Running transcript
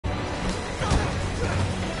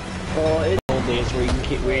Well, it's old days where you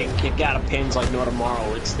can kick out of pins like no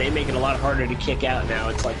tomorrow. They make it a lot harder to kick out now.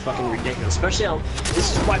 It's like fucking ridiculous. Especially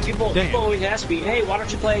this is why people always ask me, hey, why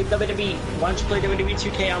don't you play WWE? Why don't you play WWE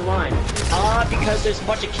 2K online? Because there's a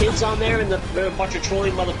bunch of kids on there and there are a bunch of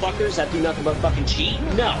trolling motherfuckers that do nothing but fucking cheat.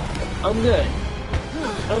 No, I'm good.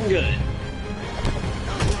 I'm good.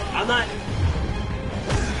 I'm not.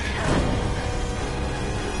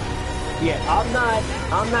 Yeah, I'm not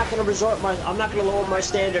gonna I'm not gonna lower my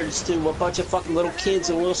standards to a bunch of fucking little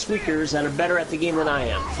kids and little squeakers that are better at the game than I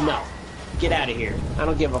am. No. Get out of here. I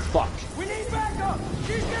don't give a fuck. We need backup.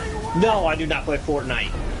 She's getting away. No, I do not play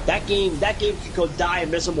Fortnite. That game could go die a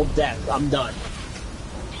miserable death. I'm done.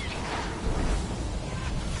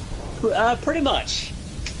 Pretty much.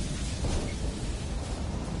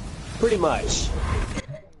 Pretty much.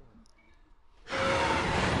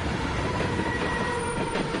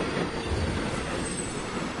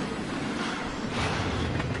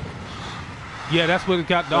 Yeah, that's what it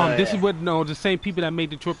got. This is what the same people that made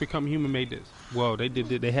Detroit Become Human made this. Well, they did.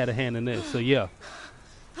 They had a hand in this. So yeah.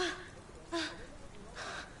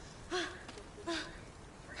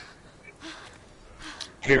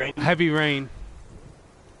 Heavy rain. Heavy rain.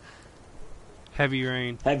 Heavy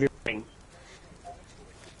rain. Heavy rain.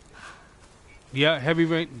 Yeah, heavy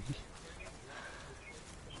rain.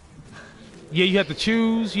 Yeah, you have to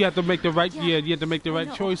choose. You have to make the right. Yeah, you have to make the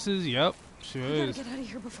right choices. Yep, sure We is. gotta get out of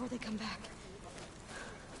here before they come back.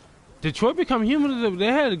 Detroit Become Human.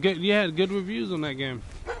 They had good reviews on that game.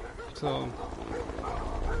 So.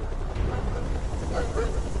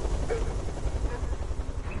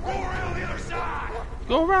 Go around the other side.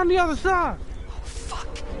 Go around the other side. Oh fuck!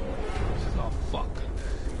 Oh fuck!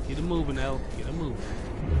 Get it moving, El. Get it moving.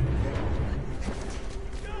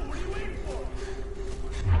 What are you waiting for?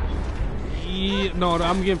 Yeah, no,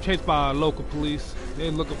 I'm getting chased by local police. They're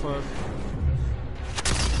looking for.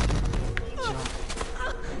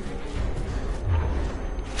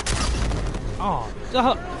 Oh,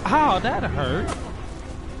 how that hurt?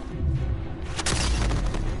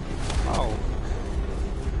 Oh.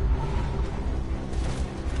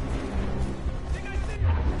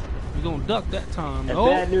 You gonna duck that time? And No.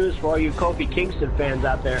 bad news for all you Kofi Kingston fans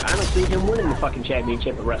out there. I don't see him winning the fucking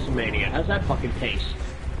championship at WrestleMania. How's that fucking taste?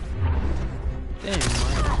 Damn,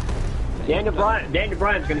 man. Daniel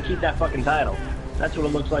Bryan's gonna keep that fucking title. That's what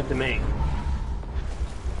it looks like to me.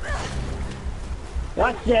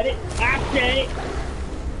 I said it. I said it.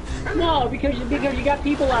 No, because you got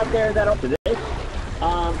people out there that are to this.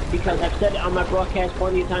 Because I've said it on my broadcast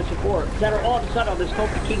plenty of times before, that are all of a sudden on this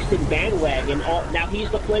Kofi Kingston bandwagon. Now he's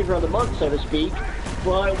the flavor of the month, so to speak.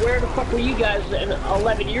 Well, where the fuck were you guys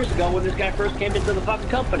 11 years ago when this guy first came into the fucking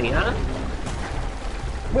company, huh?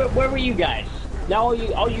 Where were you guys? Now all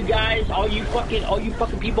you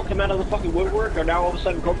fucking people come out of the fucking woodwork are now all of a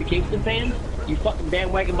sudden Kofi Kingston fans? You fucking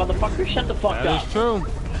bandwagon motherfuckers, shut the fuck up. That is true.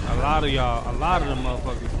 A lot of y'all, a lot of them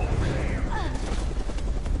motherfuckers.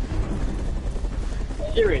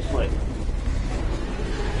 Seriously.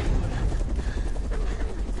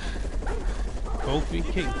 Kofi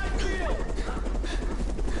Kingston.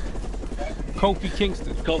 Kofi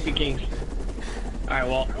Kingston. Kofi Kingston. All right,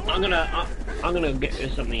 well, I'm gonna get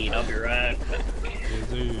something to eat. I'll be right back. Yes,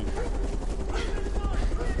 dude.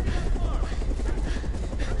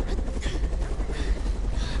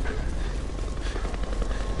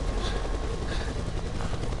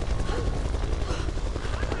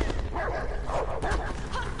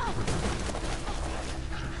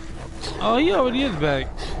 Oh, he already is back.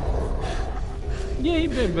 Yeah, he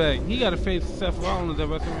been back. He got to face Seth Rollins at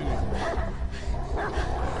WrestleMania.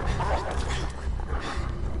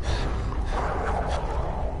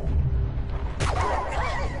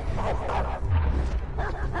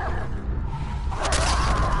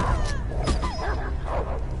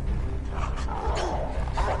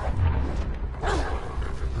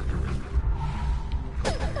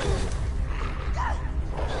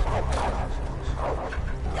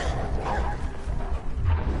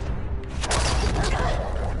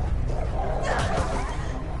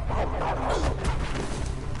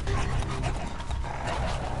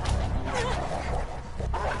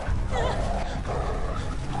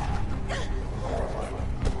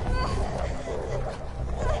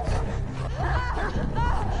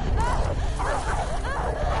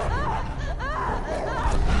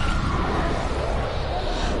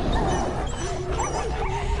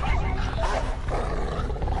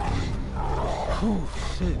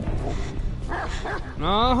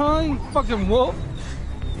 You fucking wolf.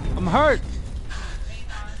 I'm hurt.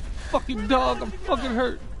 Fucking dog, I'm fucking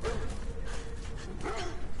hurt.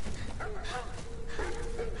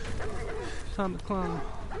 Time to climb.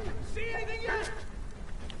 See anything yet?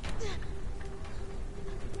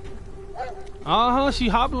 She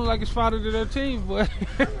hobbling like it's Friday the 13th, boy.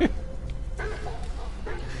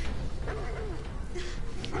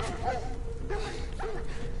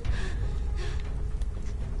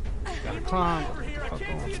 Gotta climb. Over here, I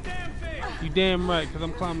can't see a damn thing. You damn right, because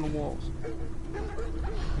I'm climbing the walls.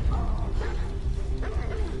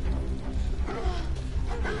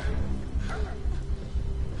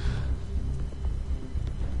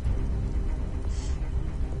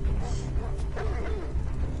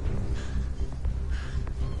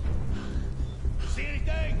 See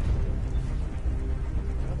anything?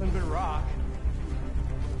 Nothing but rock.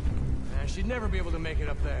 Man, she'd never be able to make it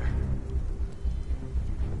up there.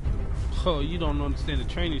 Oh, you don't understand the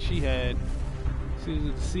training she had. She was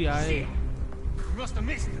at the CIA. You must have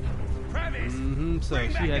missed it. Travis! So Bring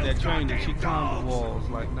she back had those that training. She goddamn climbed the dogs. walls.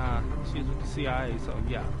 Like, nah, she was with the CIA, so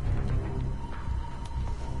yeah.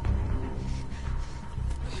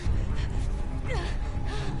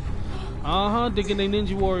 Thinking they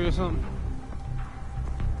Ninja Warrior or something.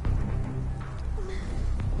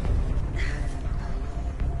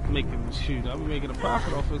 Shoot, I'll be making a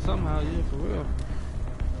profit off it somehow, yeah, for real.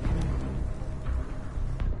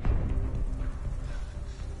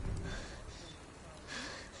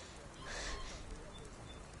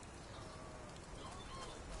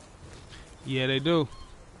 Yeah, they do.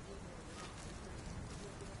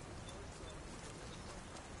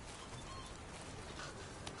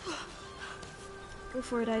 Go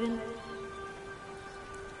for it, Aiden.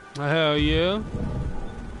 Hell yeah.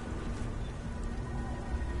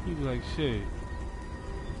 He be like, shit.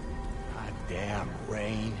 God damn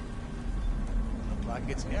rain. Look like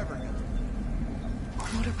it's never gonna.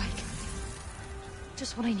 Motorbike.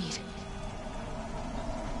 Just what I need.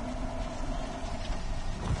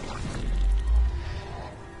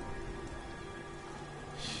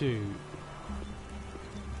 Shoot.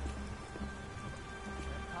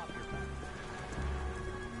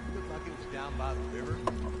 Looked like it was down by the river.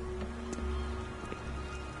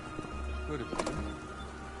 Could have been.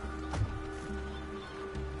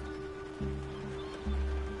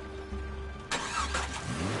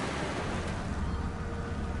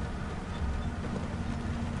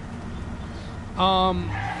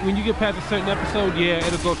 When you get past a certain episode, yeah,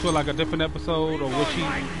 it'll go to like a different episode or what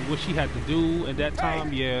she had to do at that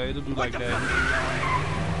time. Yeah, it'll do like that.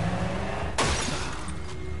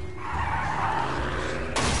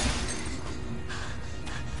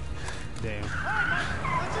 Damn.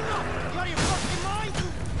 That's enough! You out of your fucking mind?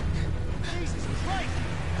 Jesus Christ!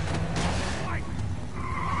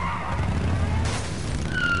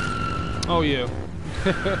 Oh yeah.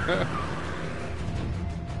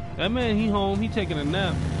 That man, he home, he taking a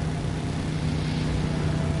nap.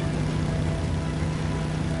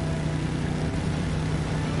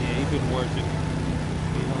 Yeah, he been working.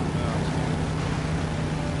 He home now.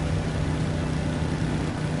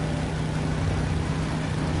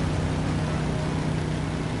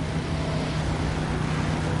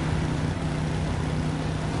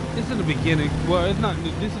 This is the beginning. Well, it's not.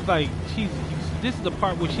 This is like this is the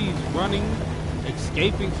part where she's running,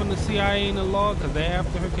 escaping from the CIA and the law because they're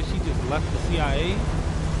after her because she just left the CIA.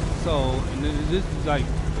 So, and then this is like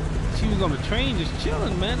she was on the train just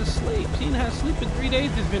chilling, man, asleep. She didn't have sleep in 3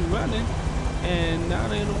 days. Just been running, and now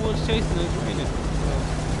they're in the woods chasing her. It's raining. So,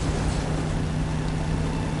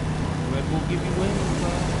 Red Bull give you wings.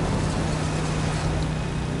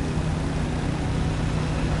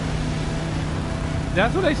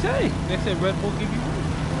 That's what they say. They said Red Bull give you wings.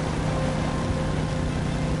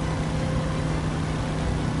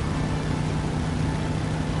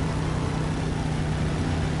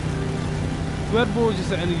 Red Bull is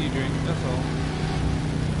just an energy drink, that's all.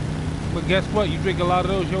 But guess what? You drink a lot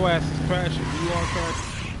of those, your ass is crashing. You are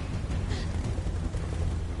crashing.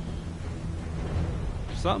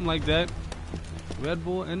 Something like that. Red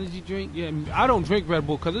Bull energy drink? Yeah, I don't drink Red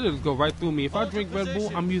Bull because it just go right through me. If I drink Red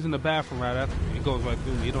Bull, I'm using the bathroom right after. It goes right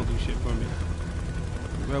through me. It don't do shit for me.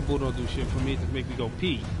 Red Bull don't do shit for me. It just make me go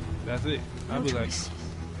pee. That's it. I'll be like,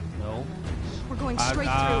 no. We're going straight through.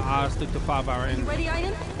 I'll stick to 5 hour energy. You ready,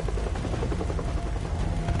 Aiden?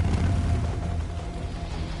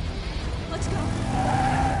 Let's go.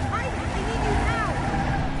 Aiden, I need you now.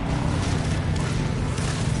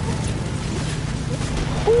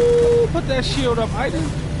 Ooh, put that shield up, Aiden.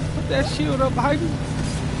 Put that shield up, Aiden.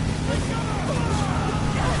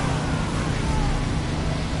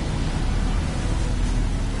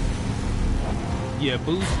 Yeah,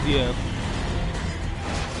 boost, yeah.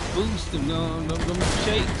 Boost and them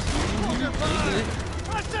shakes. Hold your fire!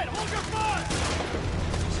 I said, hold your fire!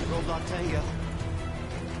 She rolled Octavia.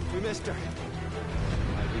 We missed her.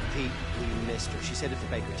 I repeat, we missed her. She said it to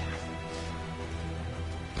Bakertown.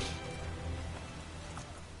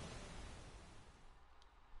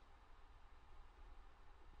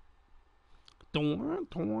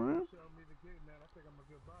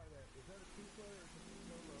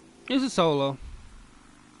 It's a solo.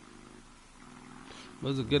 It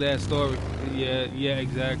was a good ass story. Yeah,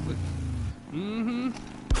 exactly.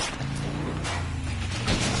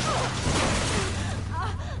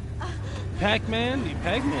 Pac-Man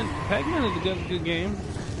is a good game.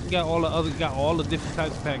 Got all the different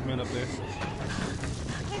types of Pac-Man up there.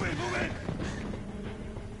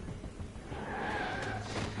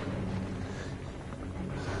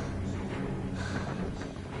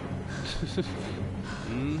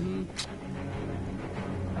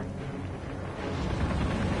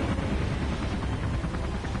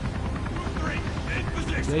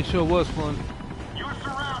 They sure was fun. You're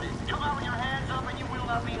surrounded. Come out with your hands up and you will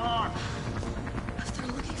not be harmed. If they're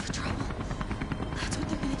looking for trouble, that's what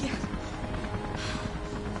they're gonna get.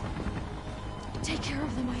 Take care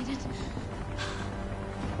of them, Aiden.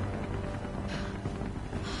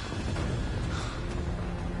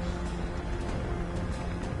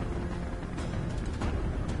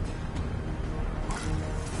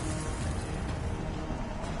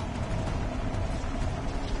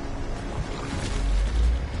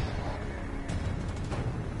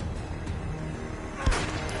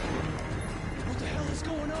 What the hell is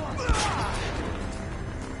going on?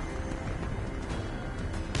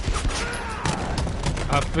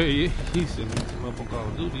 I feel you. He said me some up on Call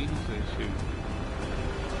of Duty. He said shoot.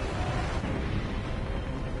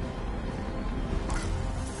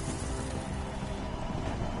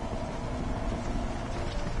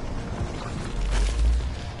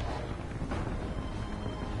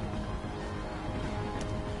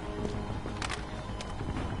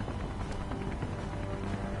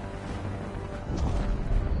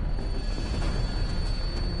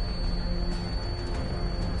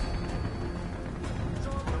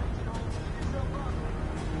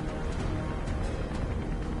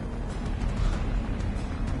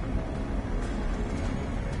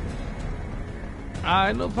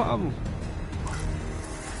 Alright, no problem.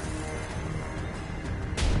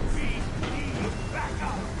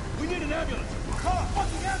 We need an ambulance. Call a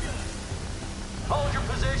fucking ambulance. Hold your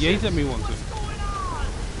position. Yeah, he sent me one too. What's going on?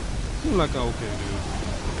 Seemed like an okay dude.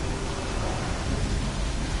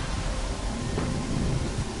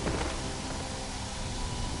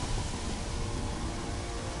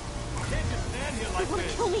 Can't just stand here They like wanna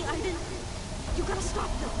this. kill me, Aiden. You gotta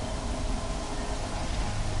stop them.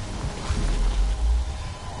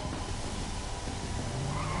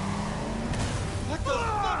 What the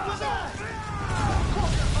fuck was that?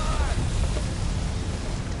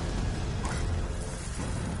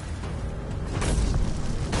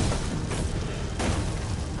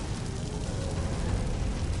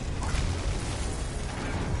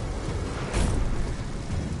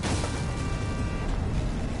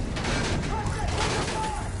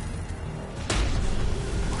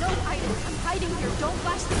 No, Aiden, I'm hiding here. Don't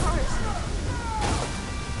flash the cars.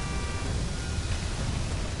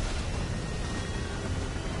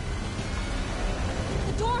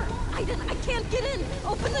 The door! Aiden, I can't get in!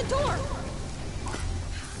 Open the door!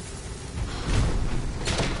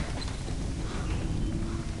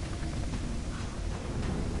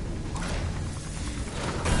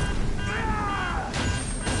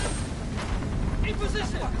 In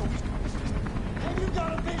position. Have you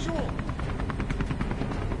got a visual?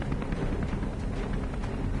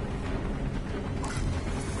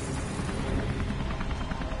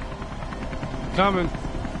 Coming.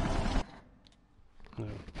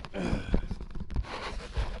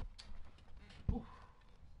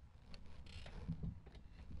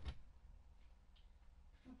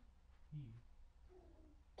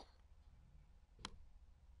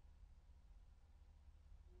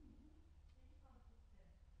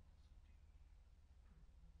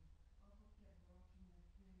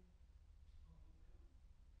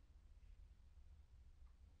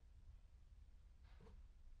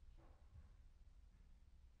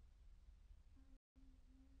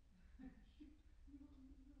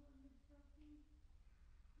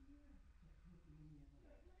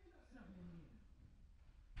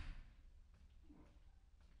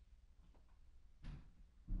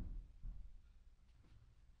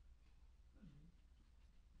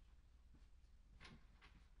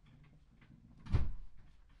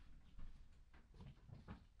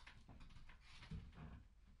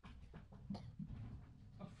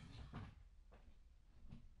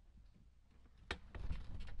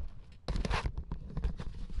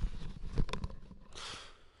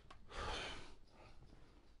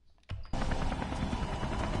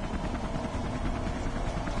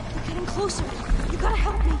 They're getting closer. You gotta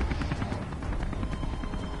help me.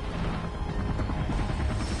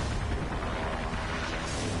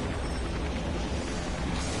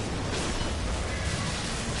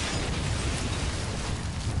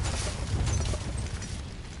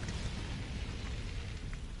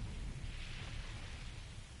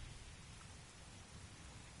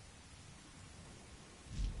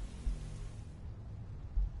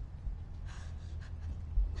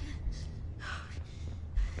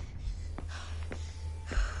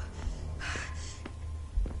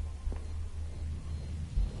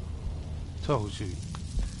 told you.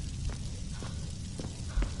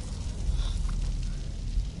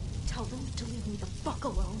 Tell them to leave me the fuck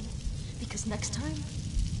alone. Because next time,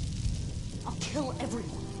 I'll kill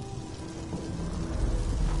everyone.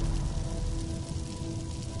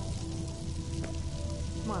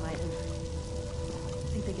 Come on, Aiden. I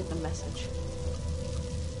think they get the message.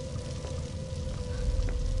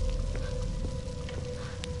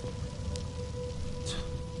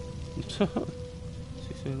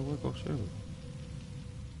 She said it'll work on Shirley.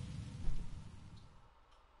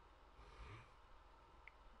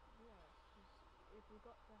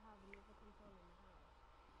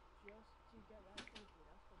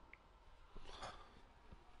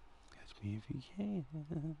 Catch me if you can.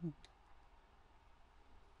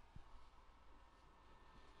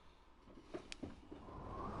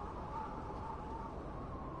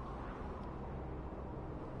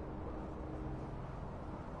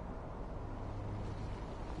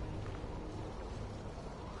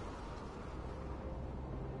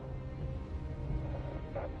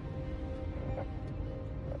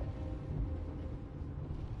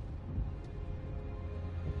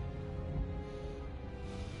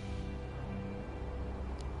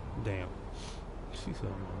 Damn. She's so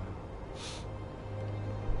right.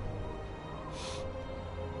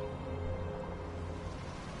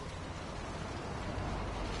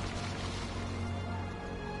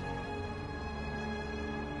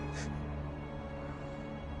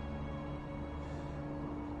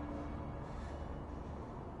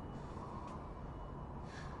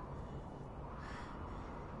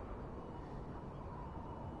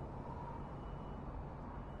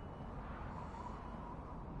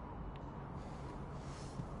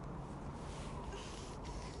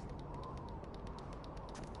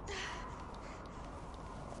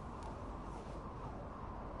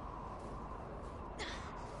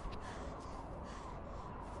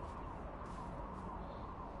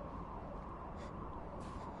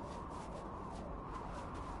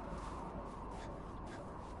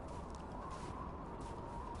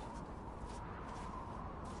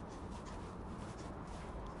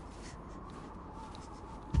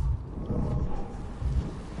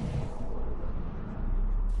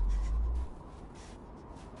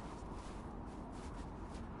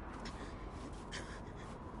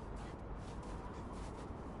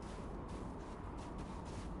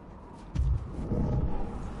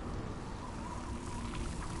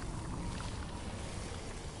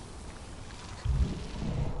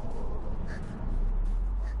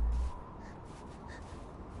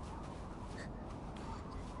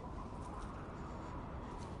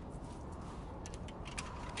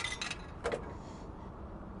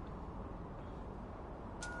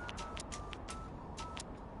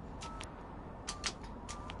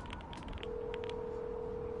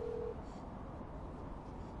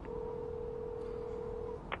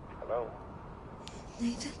 Hello?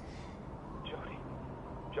 Nathan, Jody?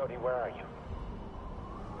 Jody, where are you?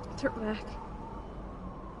 they're back.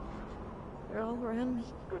 They're all around me.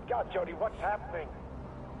 Good God, Jody, what's happening?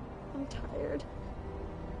 I'm tired.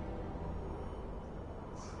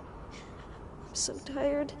 I'm so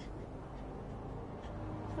tired.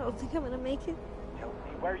 I don't think I'm gonna make it. Tell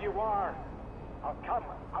me where you are. I'll come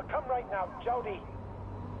right now, Jody.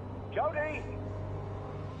 Jody!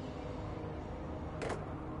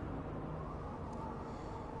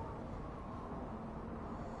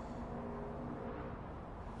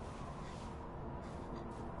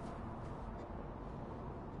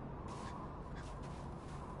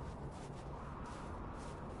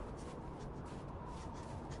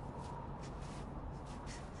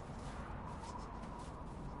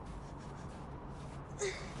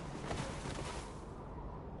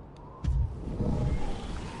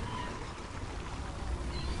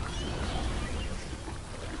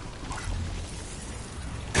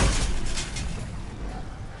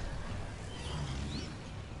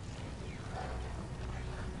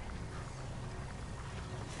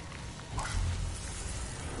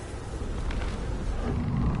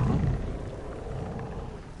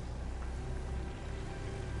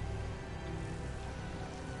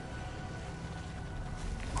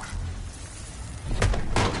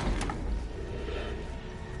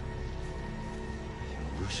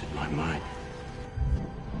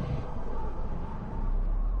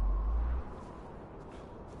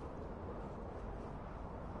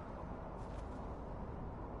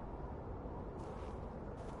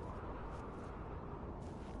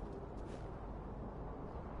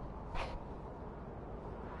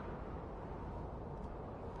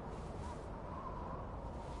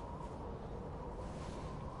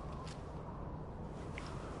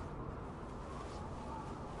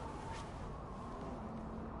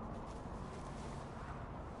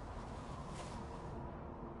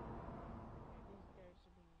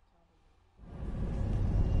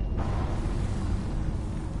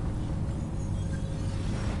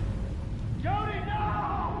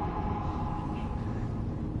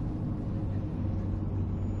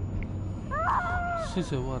 She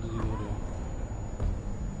said, why did you go there?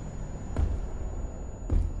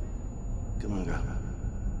 Come on, girl.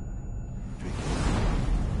 Drink.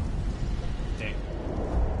 Damn.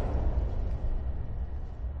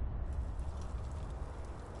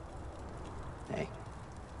 Hey.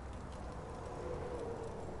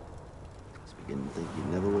 I was beginning to think you'd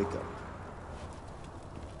never wake up.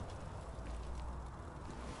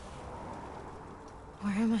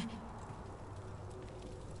 Where am I?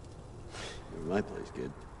 You're in my place,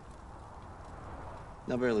 kid.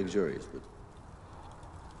 Not very luxurious, but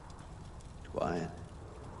quiet.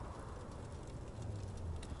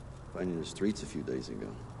 Found you in the streets a few days ago.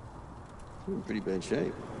 You were in pretty bad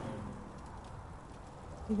shape.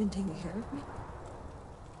 You've been taking care of me?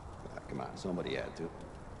 Ah, come on, somebody had to.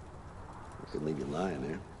 I couldn't leave you lying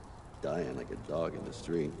there, dying like a dog in the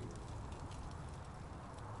street.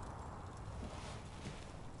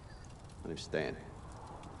 My name's Stan.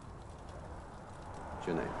 What's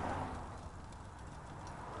your name?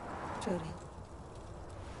 Jody.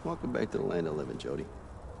 Welcome back to the land of living, Jody.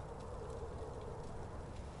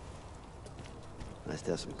 Nice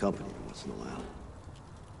to have some company every once in a while.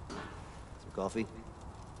 Some coffee?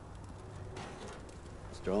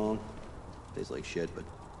 Strong? Tastes like shit, but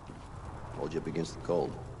hold you up against the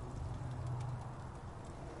cold.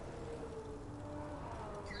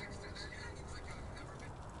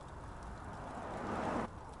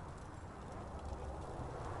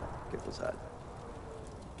 Careful's hot.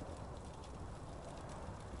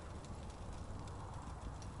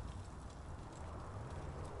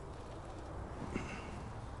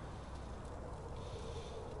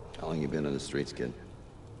 How long you been on the streets, kid?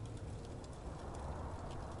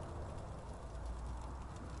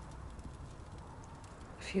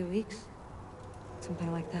 A few weeks?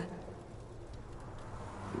 Something like that.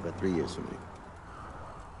 About 3 years for me.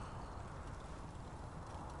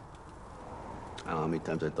 I don't know how many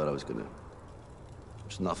times I thought I was gonna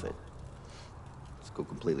snuff it. Just go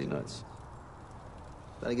completely nuts.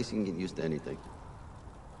 But I guess you can get used to anything.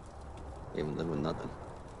 Even live with nothing.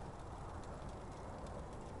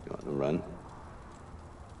 You want to run?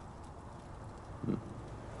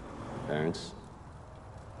 Parents?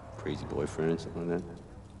 Crazy boyfriend, something like that?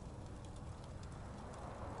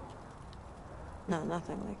 No,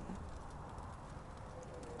 nothing like that.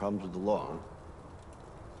 Problems with the law, huh?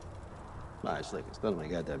 Nah, it's none of my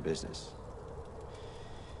goddamn business.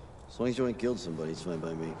 As long as you ain't killed somebody, it's fine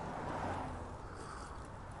by me.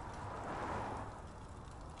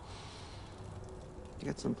 You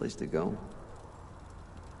got someplace to go?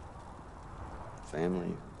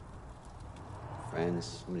 Family?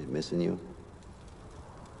 Friends? Somebody's missing you?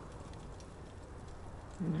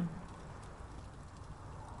 No.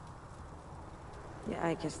 Yeah,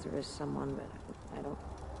 I guess there is someone, but I don't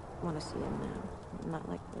want to see him now. Not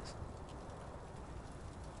like this.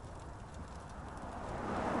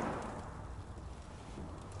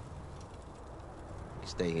 You can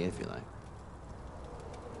stay here if you like.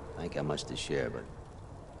 I ain't got much to share, but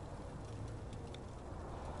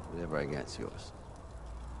whatever I got's yours.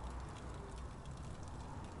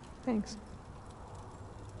 Thanks.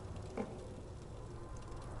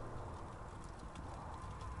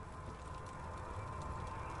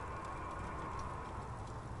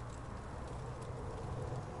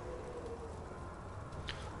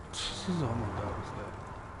 Oh my God, what's that?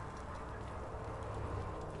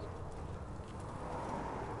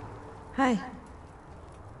 Hi.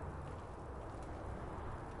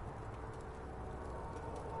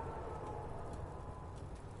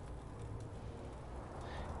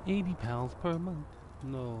 £80 per month.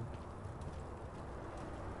 No.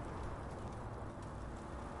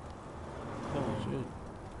 Oh shit.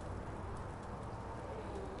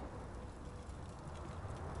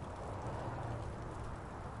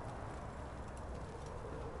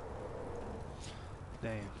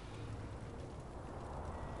 Damn.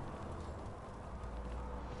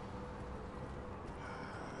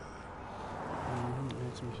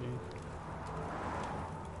 Answer machine.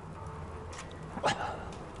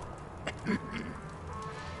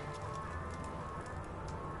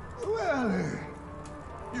 Well,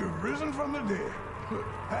 you've risen from the dead.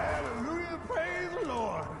 Hallelujah, praise the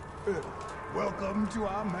Lord. Welcome to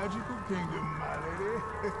our magical kingdom, my lady.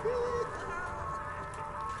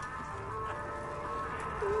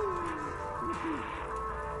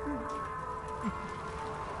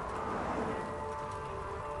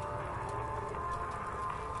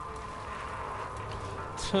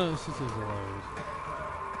 This is hilarious.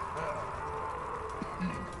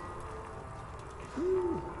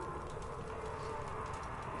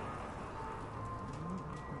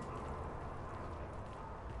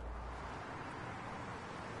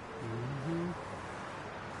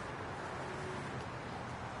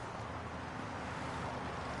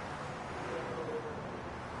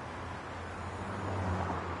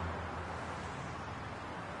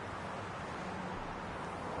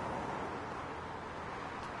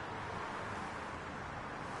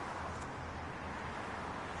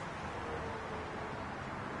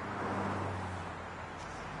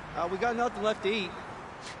 We got nothing left to eat.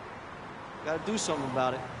 Gotta do something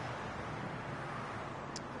about it.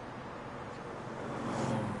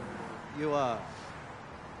 You, wanna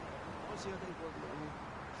see how things work around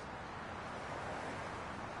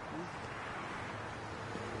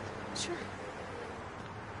here? Sure.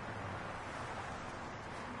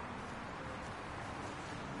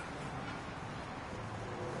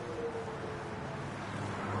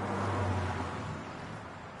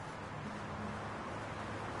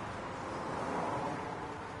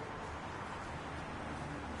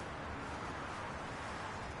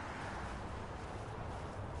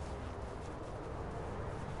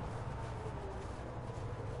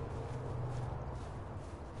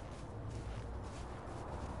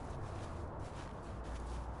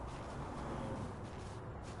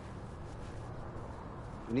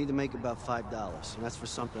 We need to make about $5, and that's for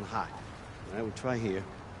something hot. All right, we'll try here.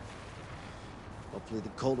 Hopefully the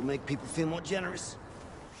cold will make people feel more generous.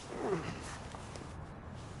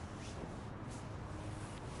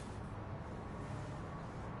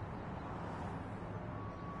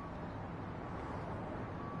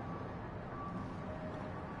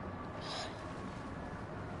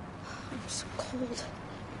 I'm so cold.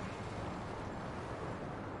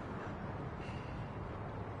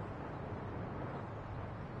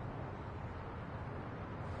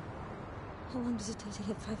 How long does it take to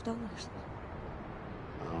get $5?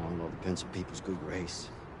 I don't know, depends on people's good grace.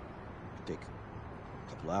 Could take a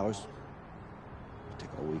couple hours. Could take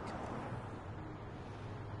a week.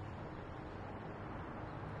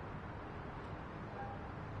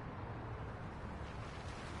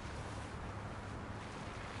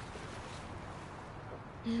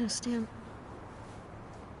 Yeah, Stan.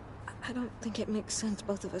 I don't think it makes sense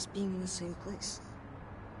both of us being in the same place.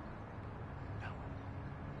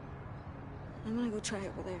 I'm gonna go try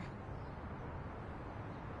over there.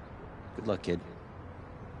 Good luck, kid.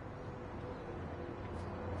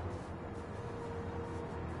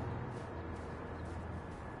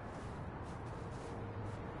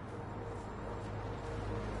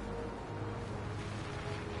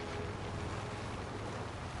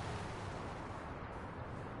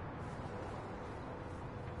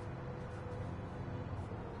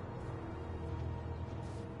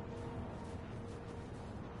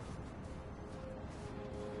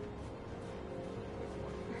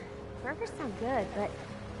 Burgers sound good, but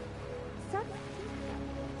so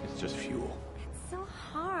It's just fuel. it's so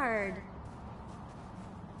hard.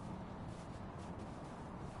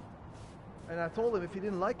 And I told him if he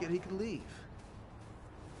didn't like it, he could leave.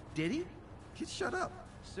 Did he? Kid, shut up.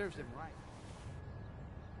 Serves him right.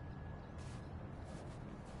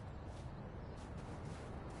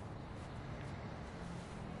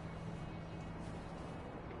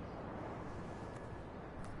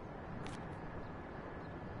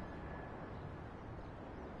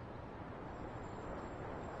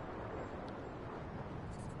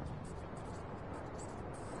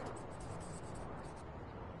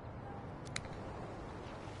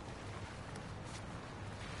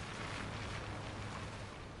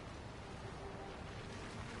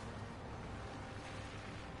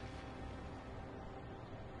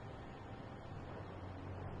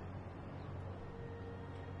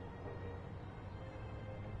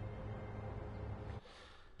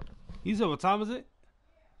 He said, what time is it?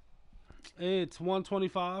 It's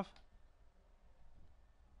 1:25.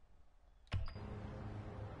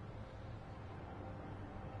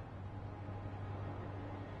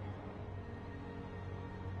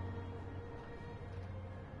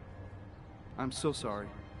 I'm so sorry.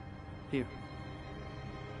 Here.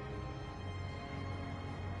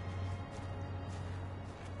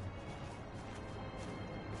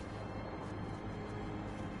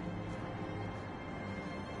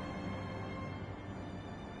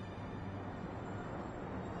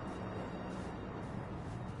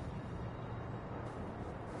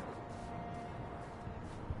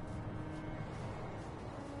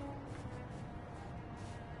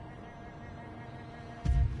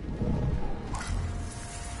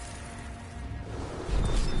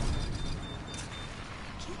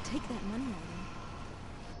 Take that money on me.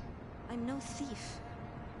 I'm no thief.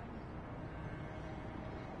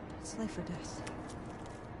 It's life or death.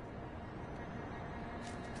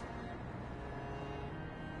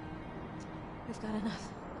 We've got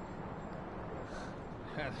enough.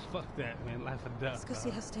 Fuck that, man. Life or death. Let's go see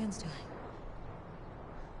how Stan's doing.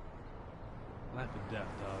 Life or death,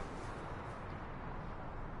 dog.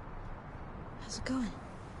 How's it going?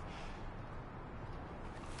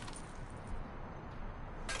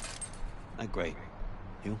 Not great.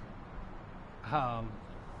 You? Holy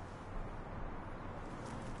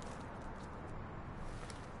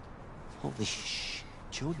shh.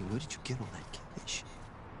 Jody, where did you get all that cash?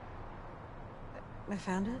 I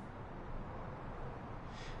found it.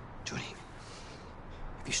 Jody,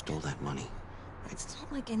 if you stole that money... It's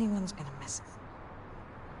not like anyone's gonna miss it.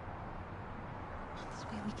 This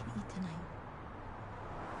way we can eat tonight.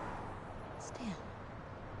 Stan.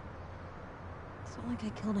 It's not like I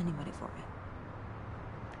killed anybody for it.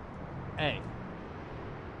 Hey.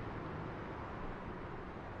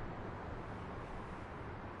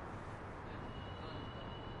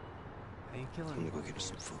 How you killing I'm gonna go get us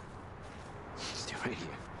some food. Stay right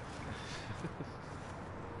here.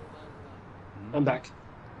 I'm back.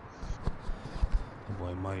 Oh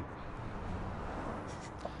boy, Mike.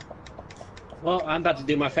 Well, I'm about to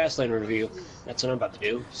do my Fastlane review. That's what I'm about to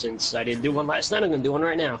do. Since I didn't do one last night, I'm gonna do one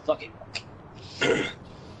right now. Fuck it.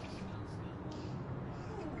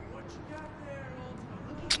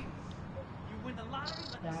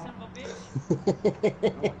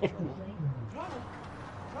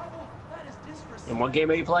 And what game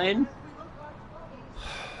are you playing?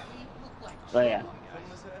 Oh yeah.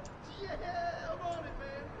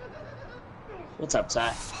 What's up,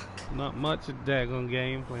 Ty? Not much of daggone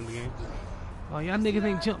game, playing the game. Oh, y'all niggas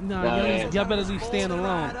ain't jumping now. No, Y'all better leave stand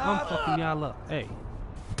alone. I'm fucking y'all up. Hey,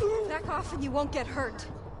 Back off and you won't get hurt.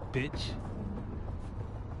 bitch.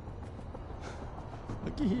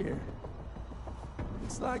 Looky here.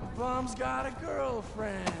 Looks like Bum's got a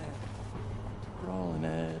girlfriend. Rolling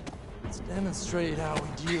Ed. Let's demonstrate how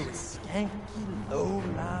we deal with skanky,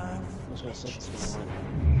 low-life bitches.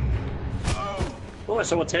 Oh, I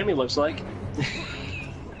saw what Tammy looks like.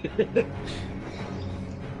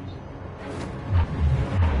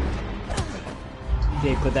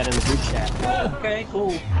 They put that in the group chat. Oh, okay,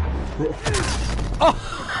 cool.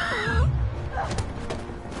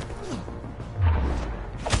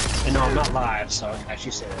 And no, I'm not live, so I can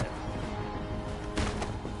actually say that.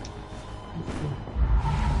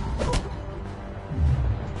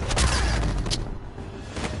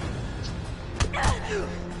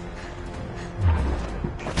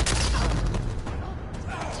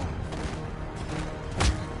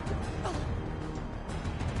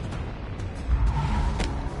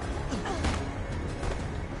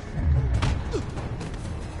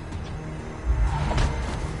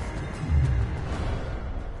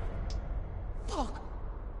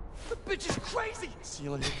 See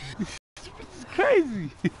you later. It's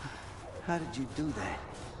crazy. How did you do that?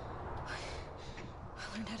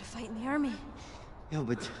 I learned how to fight in the army. Yo,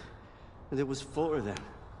 but there was 4 of them.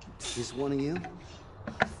 Just one of you?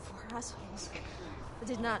 4 assholes. I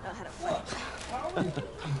did not know how to fight.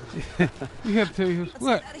 You have to tell you Let's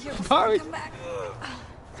what? get out of here before we Porridge? come back.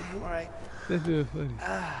 All right. That's real funny.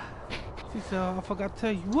 She said, oh, I forgot to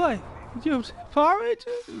tell you what? You have porridge?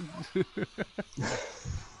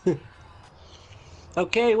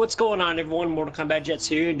 Okay, what's going on, everyone? Mortal Kombat Jets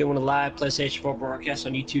here, doing a live PlayStation 4 broadcast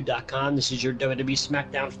on YouTube.com. This is your WWE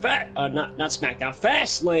SmackDown not SmackDown,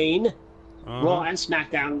 Fastlane, Raw and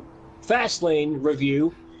SmackDown Fastlane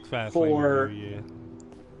review for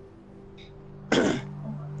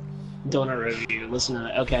Donut review. Listen to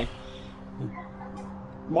that. Okay.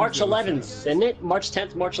 March 11th, isn't it? March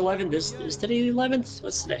 10th, March 11th. Is today the 11th?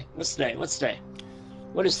 What's today? What's today? What's today?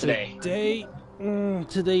 What is today? Today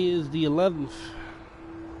is the 11th.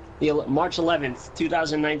 March 11th,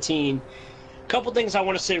 2019. Couple things I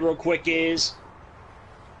want to say real quick is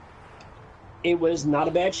it was not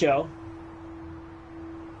a bad show.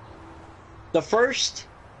 The first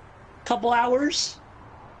couple hours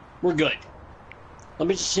were good. Let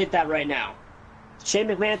me just hit that right now. Shane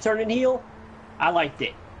McMahon turning heel, I liked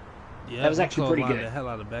it. Yeah, that was actually pretty good. The hell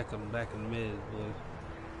out of back in mid, boy.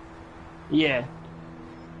 Yeah,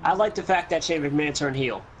 I like the fact that Shane McMahon turned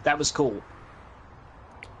heel. That was cool.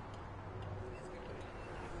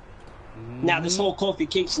 Now, this whole Kofi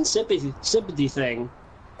Kingston sympathy thing.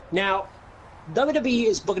 Now, WWE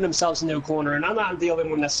is booking themselves into a corner, and I'm not the only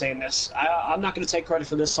one that's saying this. I'm not going to take credit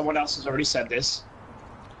for this. Someone else has already said this.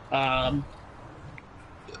 But I'm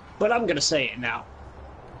going to say it now.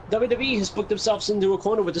 WWE has booked themselves into a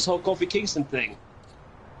corner with this whole Kofi Kingston thing.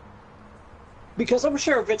 Because I'm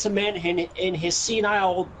sure Vince McMahon in his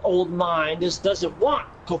senile old mind just doesn't want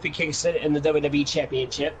Kofi Kingston in the WWE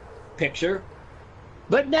Championship picture.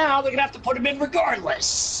 But now they're going to have to put him in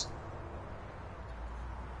regardless.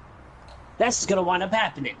 That's going to wind up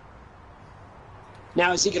happening.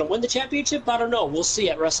 Now, is he going to win the championship? I don't know. We'll see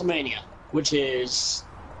at WrestleMania, which is,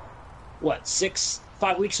 what,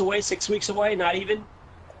 5 weeks away, 6 weeks away? Not even?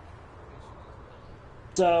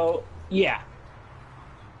 So, yeah.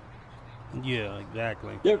 Yeah,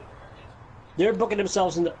 exactly. They're booking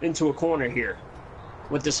themselves into a corner here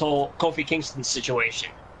with this whole Kofi Kingston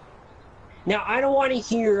situation. Now, I don't want to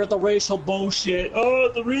hear the racial bullshit.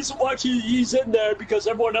 Oh, the reason why he's in there because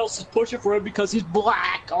everyone else is pushing for him because he's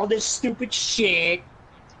black. All this stupid shit.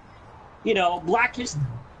 You know, Black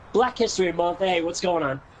History Month. Hey, what's going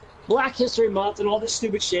on? Black History Month and all this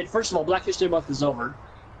stupid shit. First of all, Black History Month is over.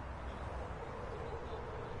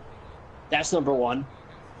 That's number one.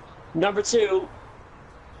 Number two,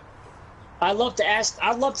 I'd love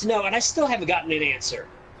to know, and I still haven't gotten an answer.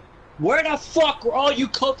 Where the fuck were all you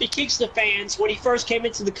Kofi Kingston fans when he first came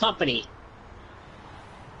into the company?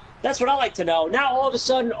 That's what I like to know. Now all of a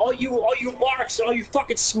sudden, all you marks, all you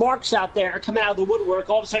fucking smarks out there are coming out of the woodwork,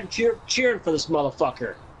 all of a sudden cheering for this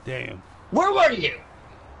motherfucker. Damn. Where were you?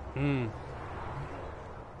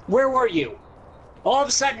 Where were you? All of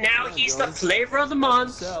a sudden now he's the flavor of the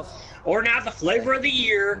month. Or now the flavor of the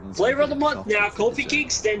year, flavor of the month now, Kofi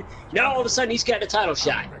Kingston. Now all of a sudden he's got a title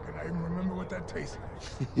shot. I reckon I even remember what that tastes like.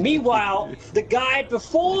 Meanwhile, the guy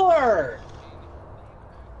before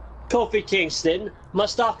Kofi Kingston,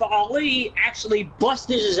 Mustafa Ali, actually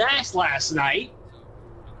busted his ass last night.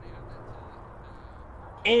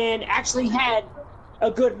 And actually had a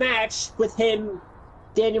good match with him,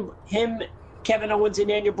 Kevin Owens, and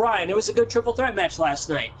Daniel Bryan. It was a good triple threat match last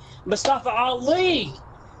night. Mustafa Ali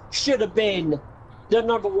should have been the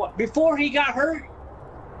number one. Before he got hurt,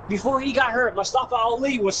 Mustafa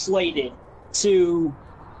Ali was slated to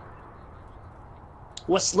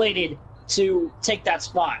take that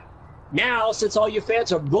spot. Now, since all your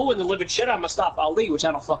fans are booing the living shit out of Mustafa Ali, which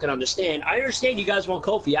I don't fucking understand. I understand you guys want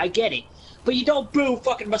Kofi, I get it. But you don't boo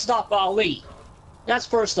fucking Mustafa Ali. That's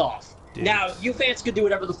first off. Damn. Now, you fans can do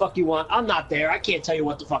whatever the fuck you want. I'm not there. I can't tell you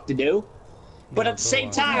what the fuck to do. But at the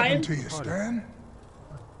same time... What happened to you, Stan?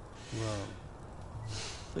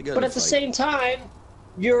 But at the same time,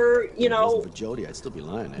 you're, you know, for Jody, I'd still be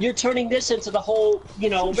lying. You're turning this into the whole, you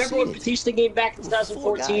know, remember when Batista came back in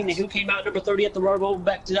 2014 and who came out number 30 at the Royal Rumble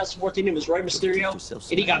back in 2014? It was Rey Mysterio,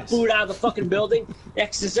 and he got booed out of the fucking building.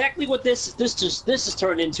 That's exactly what this is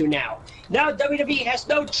turned into now. Now WWE has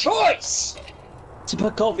no choice to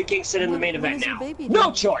put Kofi Kingston in the main event now. No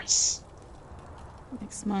choice.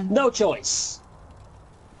 Next month. No choice.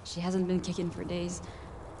 She hasn't been kicking for days.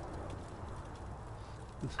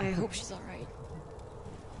 I hope she's alright.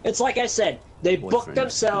 It's like I said, they booked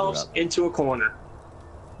themselves into a corner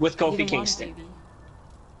with Kofi Kingston.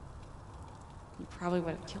 You probably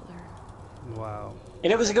would have killed her. Wow.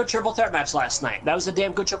 And it was a good triple threat match last night. That was a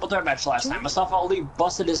damn good triple threat match last night. Mustafa Ali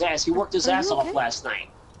busted his ass. He worked his ass off last night.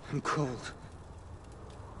 I'm cold.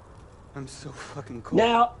 I'm so fucking cold.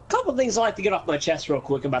 Now, a couple things I'd like to get off my chest real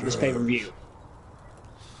quick about this pay-per-view.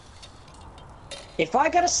 If I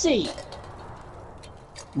gotta see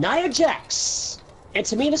Nia Jax and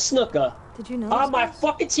Tamina Snuka on my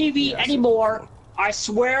fucking TV anymore, I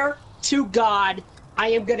swear to God, I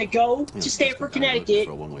am gonna go to Stamford, Connecticut,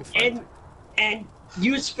 and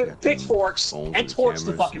use pitchforks and torch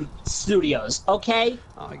the fucking studios, okay?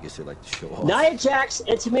 I guess they like to show off. Nia Jax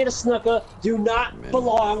and Tamina Snuka do not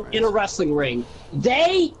belong in a wrestling ring.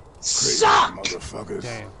 They suck! Motherfuckers.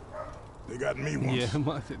 Damn. They got me once.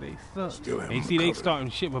 Yeah, they suck. Still have And them see, they covered. starting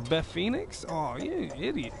shit with Beth Phoenix? Oh, you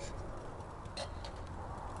idiots.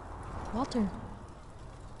 Walter.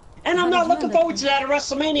 And I'm not looking forward to that at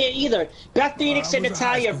WrestleMania either. Beth Phoenix and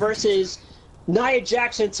Natalya versus Nia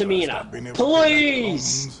Jax and Tamina.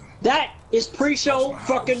 Please! That is pre-show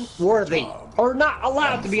fucking worthy. Or not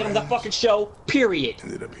allowed to be on the fucking show, period.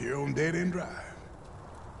 Ended up here on Dead End Drive.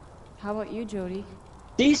 How about you, Jody?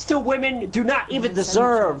 These two women do not even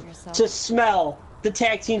deserve to smell the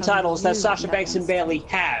tag team titles that Sasha Banks and Bayley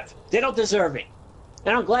have. They don't deserve it.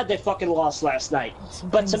 And I'm glad they fucking lost last night.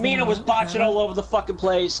 But Tamina was botching all over the fucking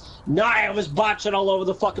place. Nia was botching all over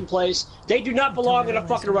the fucking place. They do not belong in a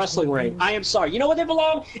fucking wrestling ring. I am sorry. You know where they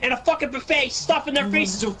belong? In a fucking buffet, stuffing their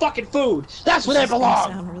faces with fucking food. That's where they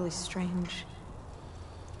belong. Sound really strange,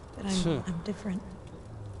 but I'm different.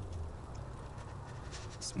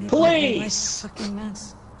 Please! Fucking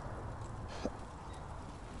mess.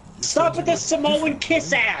 Stop with the Samoan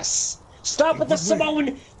kiss ass! Stop with the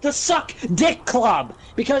Samoan, the suck dick club!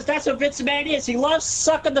 Because that's what Vince McMahon is. He loves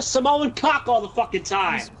sucking the Samoan cock all the fucking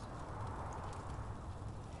time.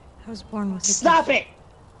 I was born with a Stop gift. it!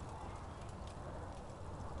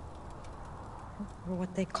 Or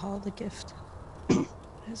what they call the gift.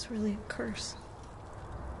 It's really a curse.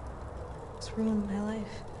 It's ruined my life.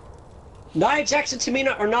 Nia Jax and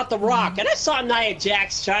Tamina are not The Rock. And I saw Nia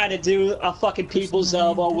Jax trying to do a fucking people's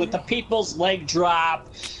elbow with the people's leg drop.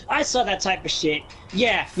 I saw that type of shit.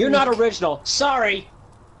 Yeah, you're not original. Sorry.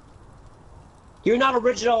 You're not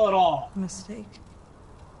original at all. Mistake.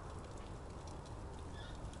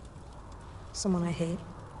 Someone I hate.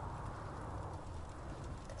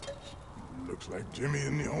 like Jimmy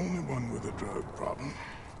isn't the only one with a drug problem.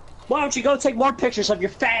 Why don't you go take more pictures of your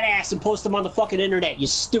fat ass and post them on the fucking internet, you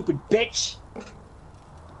stupid bitch?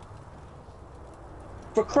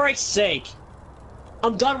 For Christ's sake.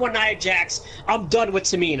 I'm done with Nia Jax. I'm done with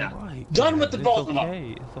Tamina. Right, done with the both of them.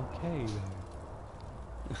 It's okay, man.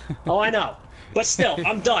 Oh, I know. But still,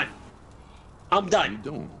 I'm done. I'm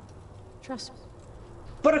done. Trust me.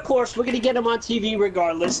 But of course, we're gonna get him on TV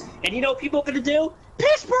regardless. And you know what people are gonna do?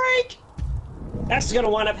 Piss break! That's gonna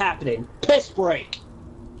wind up happening. Piss break.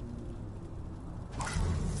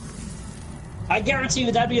 I guarantee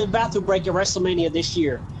you that'd be a bathroom break at WrestleMania this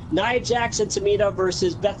year. Nia Jax and Tamina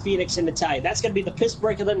versus Beth Phoenix and Natalya. That's gonna be the piss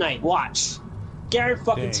break of the night. Watch. Guaranteed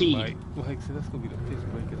fucking tea. Mike said that's gonna be the piss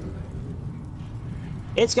break of the night.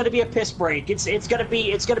 It's gonna be a piss break. It's gonna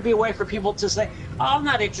be a way for people to say, oh, I'm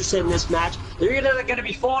not interested in this match. They're either gonna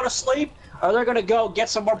be falling asleep or they're gonna go get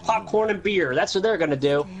some more popcorn and beer. That's what they're gonna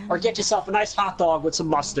do. Or get yourself a nice hot dog with some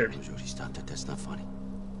mustard. Jody, stop that. That's not funny.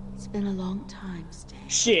 It's been a long time, Stan.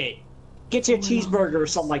 Shit. Get you a cheeseburger or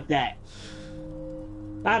something like that.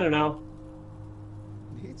 I don't know.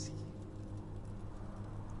 Nancy.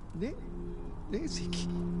 Nancy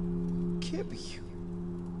can't be you.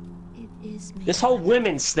 It is me. This whole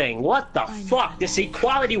women's thing. What the fuck? This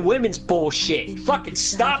equality women's bullshit. Fucking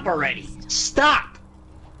stop already. Stop!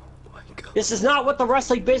 This is not what the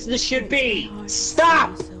wrestling business should be.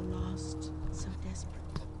 Stop! So lost, so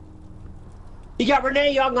desperate. You got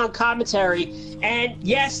Renee Young on commentary, and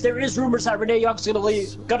yes, there is rumors that Renee Young's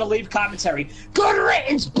gonna leave commentary. Good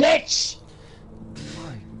riddance, bitch!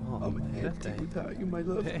 I'm empty without you, my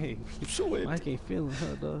love. Dang. I'm so empty. Mike ain't feeling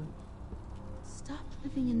her, dog. Stop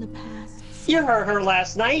living in the past. You heard her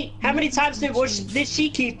last night. How many times did she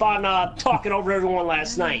keep on talking over everyone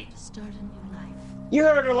last night? Start a new life. You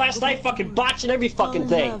heard her last night fucking botching every fucking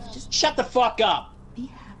thing. Shut the fuck up. Be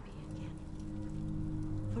happy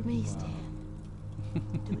again. For me, Stan. Do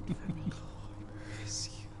it for me.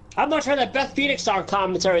 I'd much rather Beth Phoenix on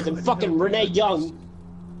commentary than fucking Renee Young.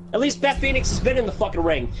 At least Beth Phoenix has been in the fucking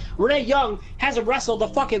ring. Renee Young hasn't wrestled a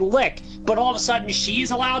fucking lick, but all of a sudden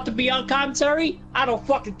she's allowed to be on commentary? I don't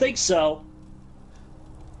fucking think so.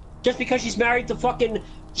 Just because she's married to fucking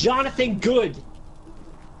Jonathan Good.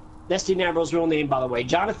 That's Dean Ambrose's real name, by the way.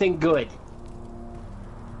 Jonathan Good.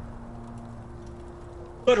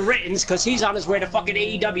 Good riddance, because he's on his way to fucking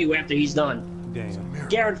AEW after he's done. Damn.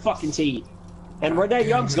 Guaranteed fucking T. And Renee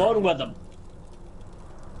Young's going with him.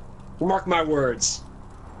 Mark my words.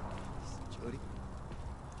 Jody?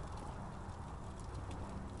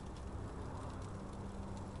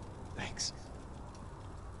 Thanks.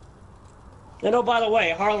 And oh, by the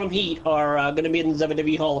way, Harlem Heat are going to be in the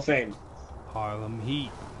WWE Hall of Fame. Harlem Heat.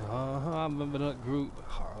 I remember that group.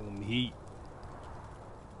 Harlem Heat.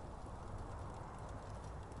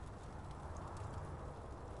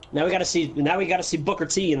 Now we got to see Booker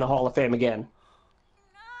T in the Hall of Fame again.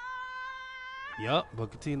 Yup,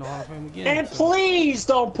 Booker T in the Hall of Fame again. And please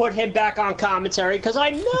don't put him back on commentary, because I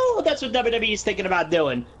know that's what WWE is thinking about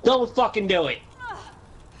doing. Don't fucking do it.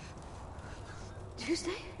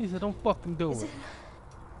 Tuesday? He said, don't fucking do it.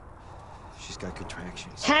 She's got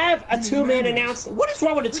contractions. Have a two-man announce. What is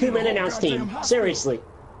wrong with a two-man announce team? Seriously.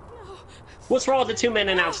 What's wrong with the two-man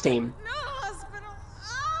announce team? No, hospital.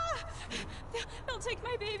 They'll take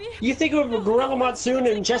my baby. You think of Gorilla Monsoon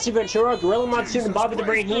and Jesse Ventura, Gorilla Monsoon and Bobby the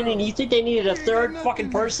Brain Heenan, and you think they needed a third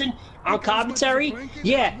fucking person on commentary?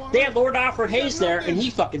 Yeah, they had Lord Alfred Hayes there, and he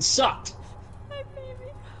fucking sucked. My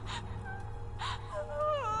baby.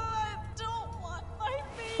 I don't want my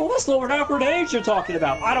baby. Well, what's Lord Alfred Hayes you're talking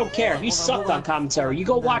about? I don't care. He sucked on commentary. You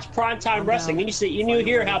go watch Primetime Wrestling, and you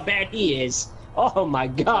hear how bad he is. Oh my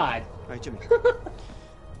God. All right, Jimmy.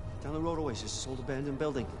 Down the road a ways, there's this old abandoned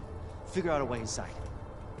building. Figure out a way inside.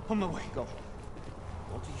 On my way. Go.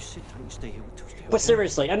 Walter, you sit tight. You stay here with Tuesday. But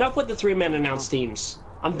seriously, enough with the three-man announce teams.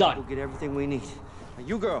 I'm done. We'll get everything we need. Now,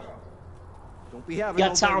 you girl. Don't be having You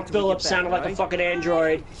got Tom Phillips sounding like a fucking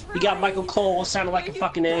android. You got Michael Cole sounding like a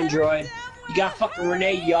fucking android. You got fucking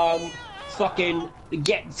Renee Young fucking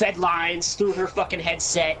getting fed lines through her fucking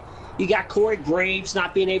headset. You got Corey Graves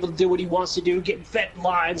not being able to do what he wants to do, getting fed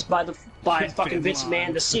lines by fucking Vince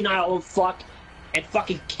McMahon, the senile old fuck, and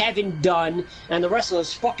fucking Kevin Dunn, and the rest of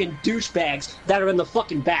those fucking douchebags that are in the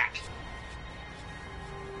fucking back.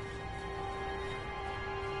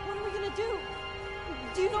 What are we gonna do?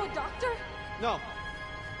 Do you know a doctor? No.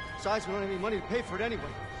 Besides, we don't have any money to pay for it anyway.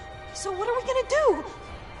 So what are we gonna do?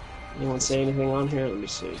 Anyone say anything on here? Let me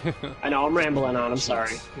see. I know, I'm rambling on, I'm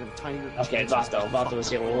sorry. Okay, Vato was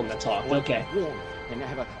the only one that talked. Okay. Warm, and I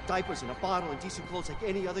have diapers and a bottle and decent clothes like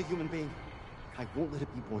any other human being. I won't let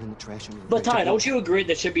it be born in the trash. But Ty, don't you agree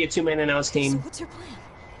there should be a two-man announced team? So what's your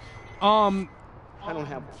plan? I don't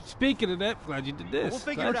have. Speaking of that, glad you did this. We'll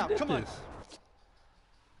figure it out. Come on.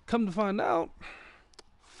 Come to find out,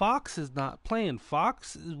 Fox is not playing.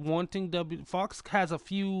 Fox is wanting Fox has a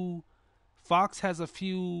few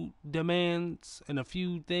demands and a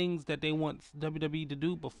few things that they want WWE to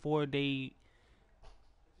do before they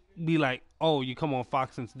be like, "Oh, you come on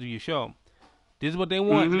Fox and do your show." This is what they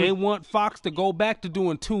want. Mm-hmm. They want Fox to go back to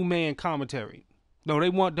doing two-man commentary. No, they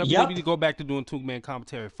want WWE to go back to doing two-man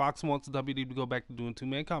commentary. Fox wants WWE to go back to doing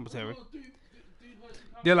two-man commentary.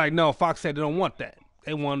 They're like, no, Fox said they don't want that.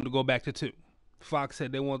 They wanted to go back to two. Fox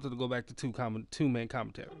said they wanted to go back to two-man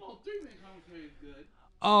commentary.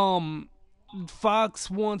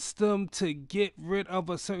 Fox wants them to get rid of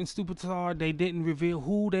a certain superstar. They didn't reveal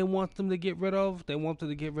who they want them to get rid of. They want them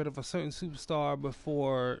to get rid of a certain superstar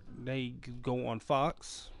before they go on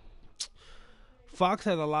Fox. Fox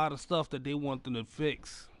has a lot of stuff that they want them to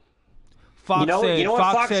fix. Fox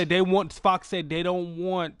said they don't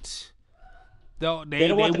want. They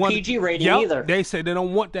don't want the PG rating either. They said they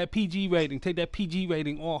don't want that PG rating. Take that PG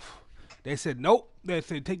rating off. They said nope. They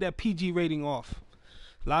said take that PG rating off.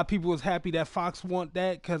 A lot of people was happy that Fox want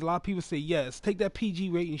that because a lot of people say yes. Take that PG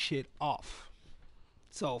rating shit off.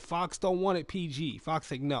 So Fox don't want it PG. Fox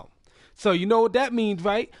said no. So you know what that means,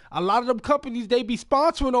 right? A lot of them companies, they be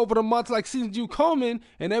sponsoring over the months like Season 2 Coleman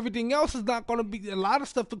and everything else is not going to be, a lot of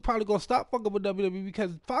stuff is probably going to stop fucking with WWE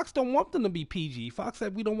because Fox don't want them to be PG. Fox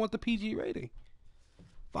said we don't want the PG rating.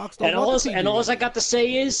 Fox don't want the PG and all I got to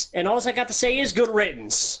say is good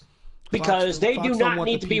riddance. Because they do not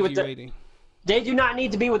need to be with the, they do not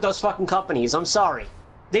need to be with those fucking companies. I'm sorry.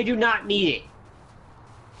 They do not need it.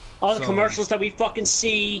 All the commercials that we fucking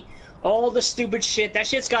see, all the stupid shit, that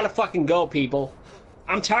shit's gotta fucking go, people.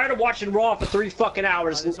 I'm tired of watching Raw for 3 fucking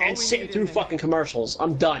hours and sitting through fucking commercials.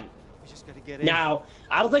 I'm done. Now,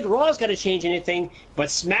 I don't think Raw's gonna change anything, but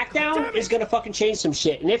SmackDown is gonna fucking change some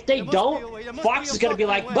shit. And if they don't, Fox is gonna be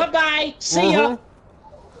like, bye-bye, see ya.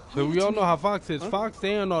 So we all know how Fox is. Fox,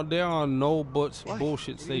 they're on no buts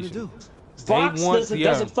bullshit station. Fox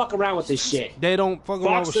doesn't fuck around with this shit. They don't fuck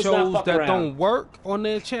around with shows that don't work on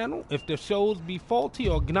their channel. If the shows be faulty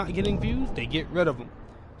or not getting views, they get rid of them.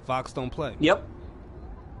 Fox don't play. Yep.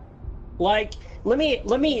 Like, let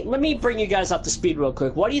me bring you guys up to speed real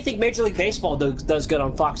quick. Why do you think Major League Baseball does good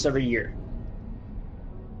on Fox every year?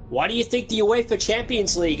 Why do you think the UEFA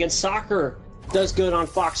Champions League and soccer does good on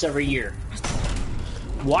Fox every year?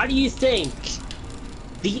 Why do you think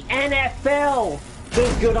the NFL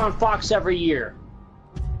does good on Fox every year?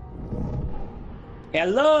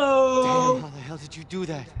 Hello? Damn, how the hell did you do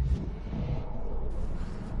that?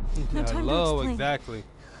 No time to explain. Exactly.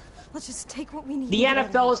 Let's just take what we need. The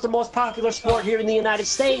NFL is the most popular sport here in the United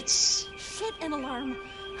States. Shit, an alarm.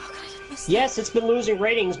 How could I miss that? Yes, it's been losing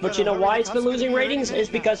ratings, but you know why it's been losing ratings? Is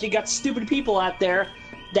because you got stupid people out there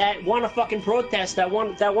that want to fucking protest, that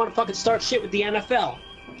want to fucking start shit with the NFL.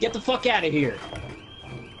 Get the fuck out of here.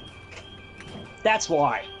 That's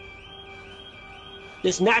why.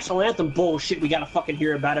 This national anthem bullshit we gotta fucking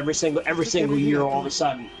hear about every single year all of a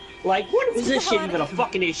sudden. Like, when is this shit even a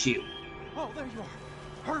fucking issue?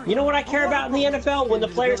 You know what I care about in the NFL? When the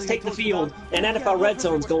players take the field and NFL Red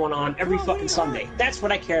Zone's going on every fucking Sunday. That's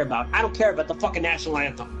what I care about. I don't care about the fucking national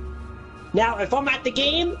anthem. Now, if I'm at the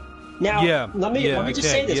game, let me just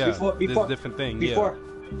say this before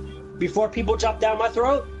people jump down my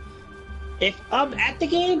throat. If I'm at the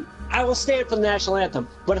game, I will stand for the national anthem.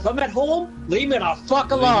 But if I'm at home, leave me the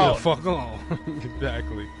fuck alone. Leave me the fuck alone.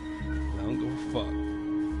 Exactly. I don't give a fuck.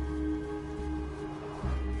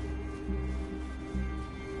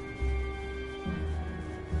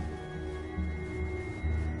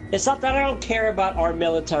 It's not that I don't care about our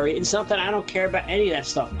military. It's not that I don't care about any of that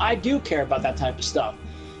stuff. I do care about that type of stuff.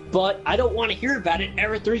 But I don't want to hear about it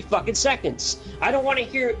every 3 fucking seconds. I don't want to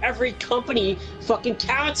hear every company fucking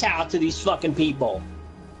kowtow to these fucking people.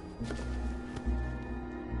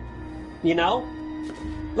 You know?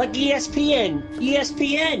 Like ESPN.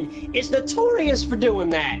 ESPN is notorious for doing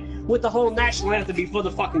that with the whole national anthem before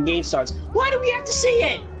the fucking game starts. Why do we have to see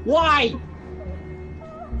it? Why?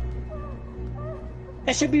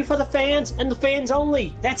 That should be for the fans and the fans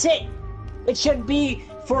only. That's it. It shouldn't be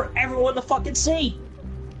for everyone to fucking see.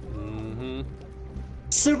 Mm-hmm.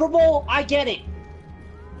 Super Bowl, I get it.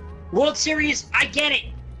 World Series, I get it.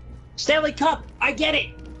 Stanley Cup, I get it.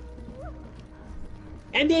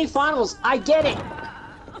 NBA Finals, I get it.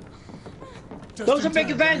 Those are big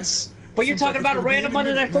events. But you're talking about a random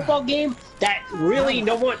Monday Night Football game that really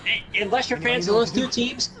no one, unless you're fans of those two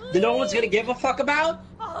teams, that no one's going to give a fuck about?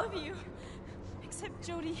 All of you. Except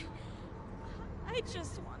Jody. I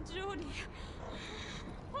just want Jody.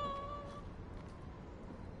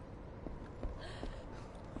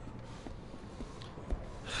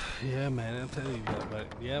 Yeah, man, I'll tell you but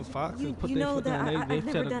yeah, Fox has put you their know foot down. that They've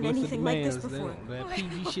I've set never a done aggressive anything like this demands. before. That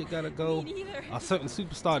PG shit gotta go. Me neither. A certain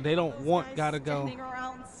superstar they don't want gotta go. Standing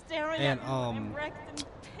around staring And at me, I'm wrecked in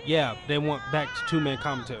yeah, they want back to two-man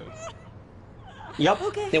commentary. Yep,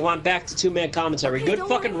 Okay. they want back to two-man commentary. Okay, Good don't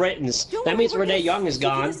fucking worry. riddance. Don't That worry, means we're Renee gonna Young is figure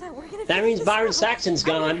gone. this out. We're gonna That figure means this Byron out. Saxon's I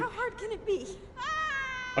mean, gone. how hard can it be?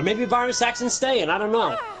 Or maybe Byron Saxon's staying, I don't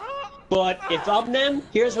know. But if I'm them,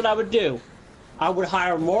 here's what I would do. I would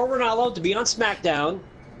hire Mauro Ranallo to be on SmackDown.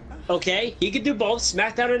 Okay? He could do both,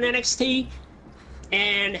 SmackDown and NXT.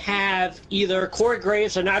 And have either Corey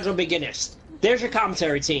Graves or Nigel McGuinness. There's your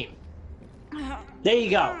commentary team. There you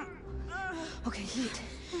go. Okay, heat.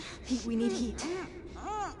 Heat, we need heat.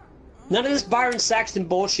 None of this Byron Saxton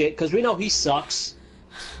bullshit, because we know he sucks.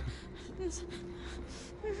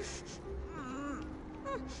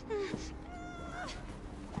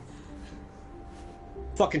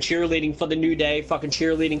 Fucking cheerleading for the New Day, fucking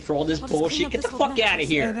cheerleading for all this bullshit. Get the fuck out of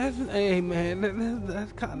here. Hey man,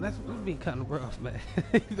 that's be kind of rough, man.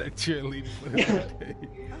 That cheerleading for the day.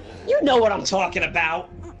 You know what I'm talking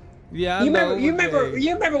about. Yeah, I you know. You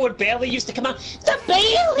remember when Bailey used to come out? The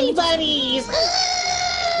Bailey Buddies!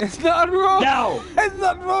 It's not wrong. No! It's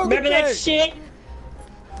not wrong. Remember that shit?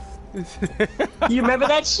 You remember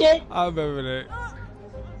that shit? I remember that.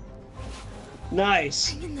 Nice.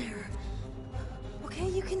 Hang in there. Okay,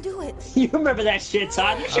 you can do it. You remember that shit,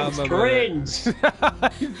 Todd? That shit was cringe.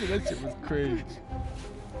 That shit was cringe.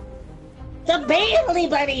 The Bailey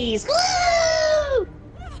Buddies! Woo!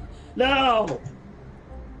 No!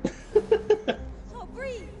 Oh,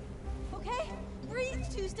 breathe. Okay? Breathe,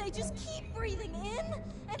 Tuesday. Just keep breathing in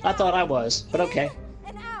and I thought I was, but okay.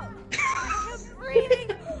 and out. I'm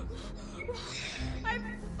breathing.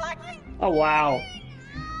 I'm fucking. Oh, wow.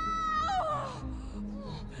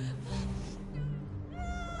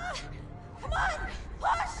 Come on,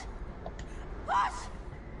 push, push.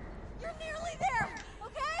 You're nearly there.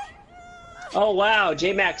 Okay? Oh, wow.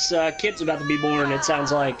 J-Mac's kid's about to be born, it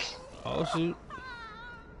sounds like. Oh, shoot.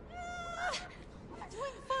 You're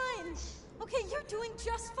doing fine. Okay, you're doing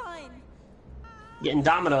just fine. Getting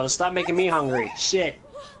Domino's. Stop making me hungry. Shit.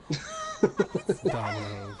 Domino's.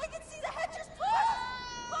 I can see the head just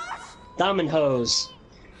push. Domino's.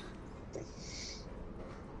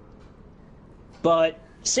 But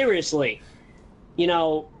seriously, you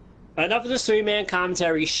know, enough of this three-man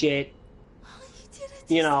commentary shit.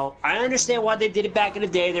 You know, I understand why they did it back in the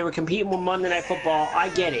day. They were competing with Monday Night Football. I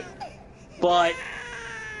get it. But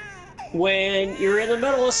when you're in the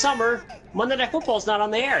middle of summer, Monday Night Football's not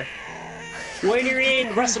on the air. When you're in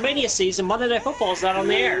WrestleMania season, Monday Night Football's not on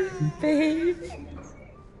the air.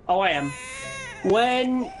 Oh, I am.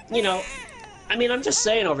 When, you know, I mean, I'm just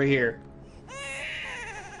saying over here.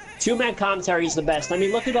 Two-man commentary is the best. I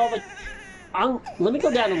mean, look at all the... let me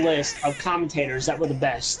go down the list of commentators that were the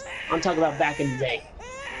best. I'm talking about back in the day.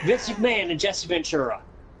 Vince McMahon and Jesse Ventura.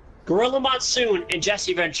 Gorilla Monsoon and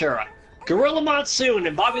Jesse Ventura. Gorilla Monsoon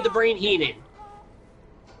and Bobby the Brain Heenan.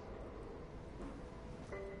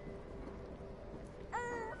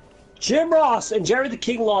 Jim Ross and Jerry the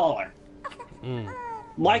King Lawler.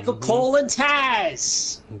 Michael Cole and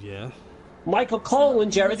Taz. Yeah. Michael Cole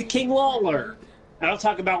and Jerry the King Lawler. And I'll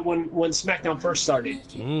talk about when SmackDown first started.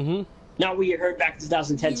 Mm-hmm. Not what you heard back in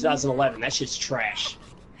 2010, 2011. That shit's trash.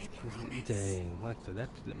 Dang, Michael, that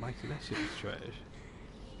shit is trash.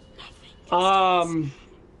 I'll go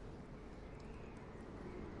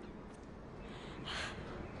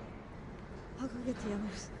get the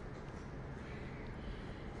others.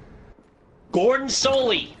 Gordon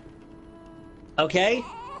Soley. Okay?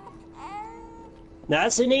 Now,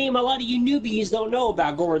 that's a name a lot of you newbies don't know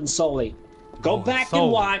about Gordon Soley. Go back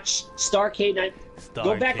and watch Starrcade.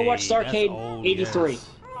 Go back and watch Starrcade 83.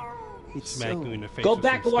 Smack you in the face Go with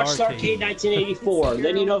back some and watch Starrcade. Starrcade 1984.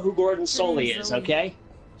 Then you know who Gordon Soley is, okay?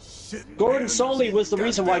 Gordon Soley was the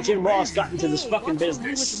reason why Jim Ross got into this fucking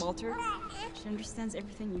business. Walter. She understands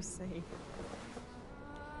everything you say.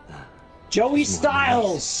 Joey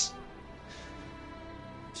Styles!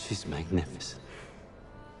 She's magnificent.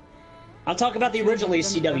 I'm talking about the original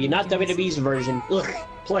ECW, not WWE's version. Ugh,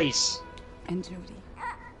 please. And Jody.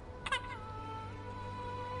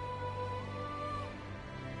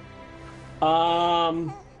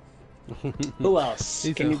 Who else?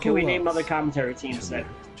 Can we name other commentary teams that,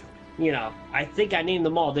 you know, I think I named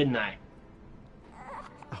them all, didn't I?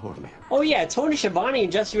 Oh man. Oh yeah, Tony Schiavone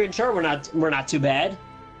and Jesse Ventura were not too bad.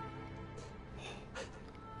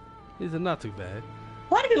 These are not too bad.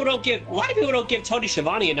 A lot of people don't give Tony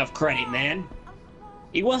Schiavone enough credit, man.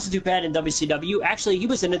 He wasn't too bad in WCW. Actually, he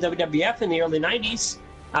was in the WWF in the early 90s.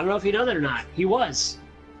 I don't know if you know that or not. He was.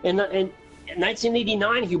 In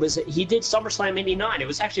 1989, he did SummerSlam 89. It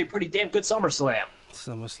was actually a pretty damn good SummerSlam.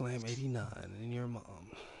 SummerSlam 89 and your mom.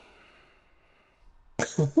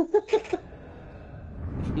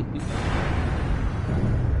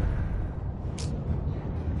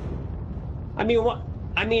 I mean, what?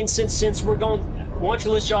 I mean, since we're going, why don't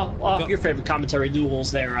you list off your favorite commentary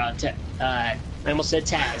duels there? I almost said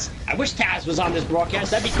Taz. I wish Taz was on this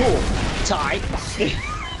broadcast. That'd be cool. Ty.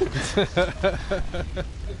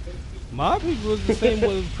 My people was the same,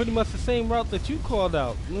 was pretty much the same route that you called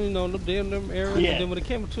out. You know, them eras. Yeah. And then when it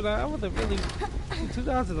came to 2000, I wasn't really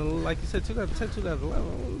 2000, like you said, 2010, 2011.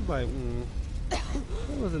 It was like,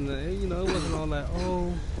 it wasn't, you know, it wasn't all that.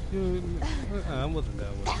 Oh, I wasn't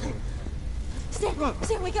that way.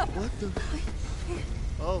 Stan, wake up! What the?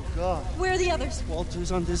 Oh, God. Where are the others?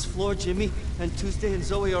 Walter's on this floor, Jimmy, and Tuesday and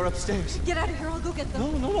Zoe are upstairs. Get out of here, I'll go get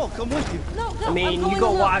them. No, I'll come with you. No, I mean, you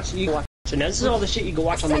go watch. And this is all the shit you go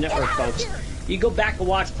watch on the network, folks. You go back and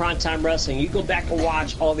watch Primetime Wrestling. You go back and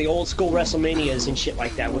watch all the old school WrestleManias and shit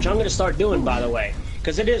like that, which I'm going to start doing, by the way.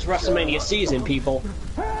 Because it is WrestleMania season, people.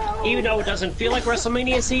 Even though it doesn't feel like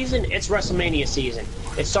WrestleMania season, it's WrestleMania season.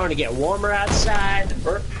 It's starting to get warmer outside.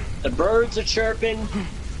 The birds are chirping.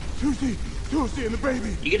 Tuesday and the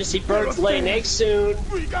baby. You're going to see birds laying eggs soon.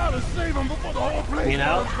 We gotta save them before the whole place You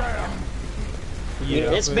know? goes down.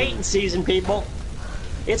 Yeah, it's mating season, people.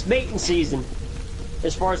 It's mating season,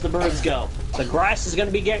 as far as the birds go. The grass is going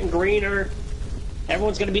to be getting greener.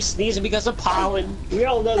 Everyone's going to be sneezing because of pollen. We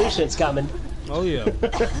all know this shit's coming. Oh, yeah.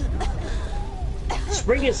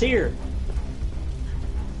 Spring is here.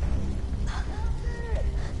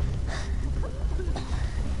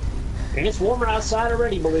 And it's warmer outside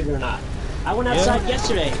already, believe it or not. I went outside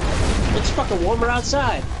yesterday. It's fucking warmer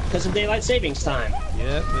outside because of daylight savings time.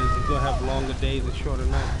 Yeah, it's going to have longer days and shorter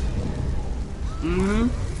nights. Mm-hmm.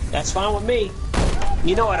 That's fine with me.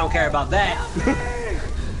 You know I don't care about that.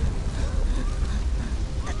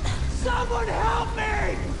 Someone help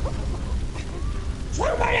me!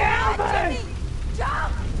 Somebody help me!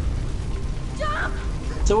 Jump! Jump!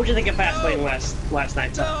 So what'd you think of Fastlane last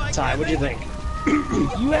night, Ty? What'd you think?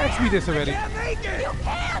 You asked me this already. You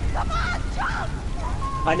can't! Come on, jump!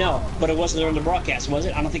 I know, but it wasn't on the broadcast, was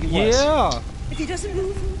it? I don't think it was. Yeah. If he doesn't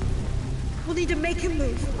move, we'll need to make him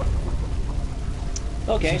move.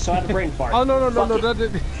 Okay, so I had a brain fart. Oh, no, Fuck it. that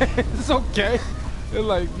didn't. It's okay. It's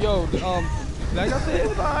like, yo, like I said, it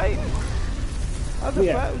was alright.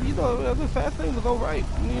 The fast thing was alright.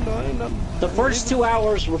 You know, ain't nothing. The first 2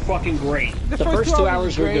 hours were fucking great. The first 2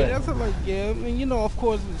 hours were great. good. That's like, yeah, I mean, you know, of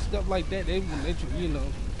course, with stuff like that, they you know,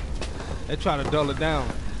 they try to dull it down.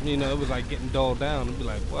 You know, it was like getting dulled down. It'd be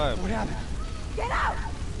like, what? What happened? Get out!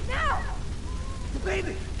 Now! The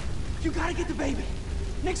baby! You gotta get the baby!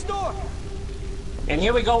 Next door! And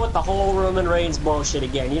here we go with the whole Roman Reigns bullshit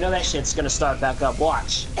again. You know that shit's gonna start back up.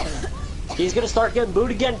 Watch. He's gonna start getting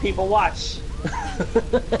booed again, people. Watch. There's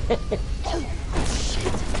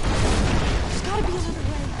gotta be another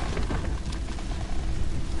way.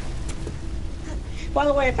 By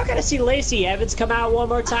the way, if I gotta see Lacey Evans come out one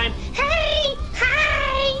more time, hey!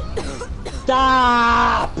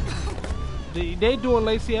 Stop! They doing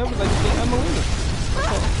Lacey Evans like they did Emelina.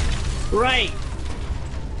 Right.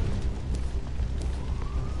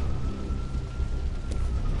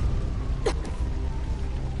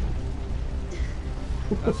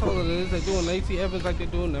 That's all it is. They're doing Lacey Evans like they're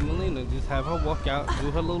doing Emelina. Just have her walk out,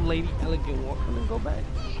 do her little lady elegant walk, and then go back.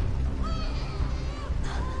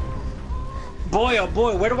 Boy, oh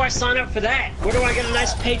boy, where do I sign up for that? Where do I get a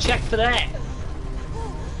nice paycheck for that?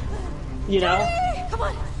 You know? Hey, come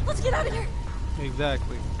on, let's get out of here.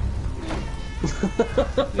 Exactly.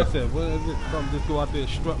 They said, what is it? Something just go out there and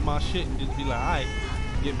strut my shit and just be like, alright,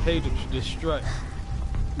 get paid to just strut.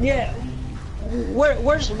 Yeah.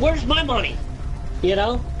 Where's my money? You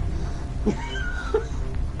know?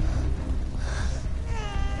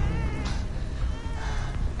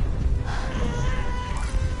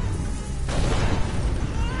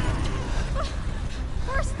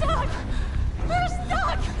 We're stuck! We're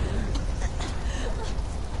stuck!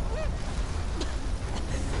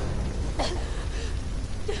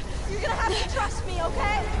 You're gonna have to trust me,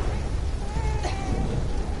 okay?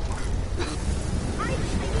 I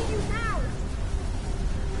need you now!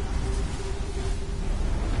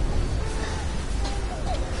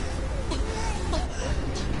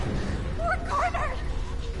 We're cornered!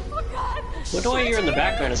 Oh God! What do I hear in the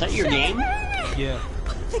background? Is that your game? Yeah.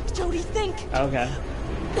 Think, Jody, think! Okay.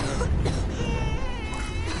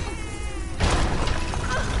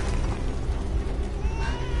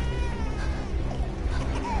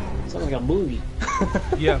 like a movie.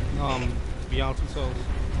 Yeah, Beyond Two Souls.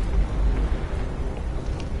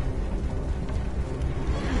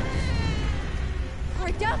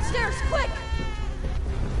 Hurry downstairs, quick!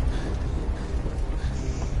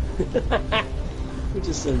 Who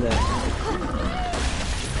just said that?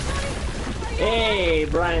 Hey,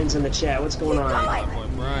 Brian's in the chat. What's going on? My boy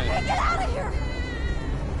Brian. Hey, get out of here!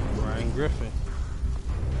 Brian Griffin.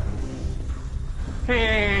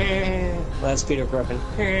 Well, that's Peter Griffin.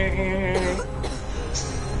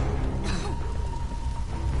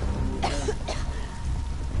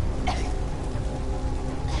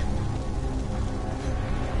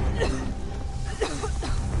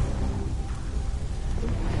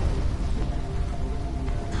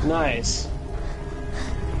 Nice.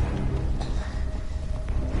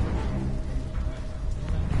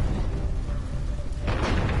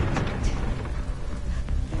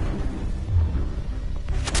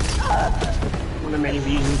 Not many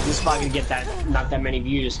views. This is probably gonna get not that many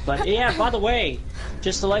views. But yeah, by the way,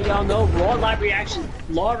 just to let y'all know, Raw Live Reactions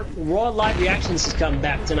is coming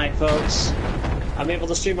back tonight, folks. I'm able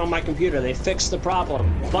to stream on my computer. They fixed the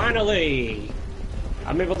problem. Finally!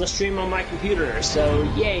 I'm able to stream on my computer, so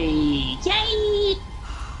yay! Yay!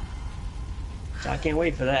 So I can't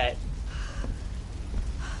wait for that.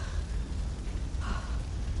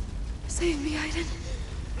 Save me, Aiden.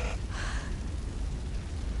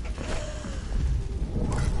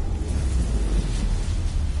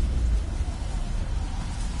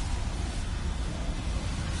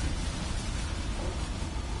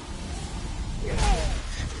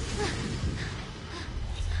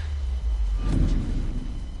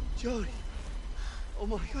 Jodie! Oh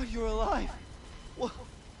my God, you're alive! What?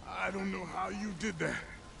 I don't know how you did that,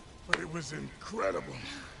 but it was incredible.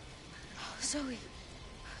 Zoe.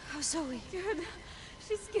 How's Zoe? Good.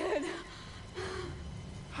 She's good.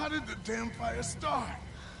 How did the damn fire start?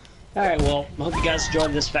 Alright, well, I hope you guys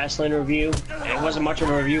enjoyed this Fastlane review. It wasn't much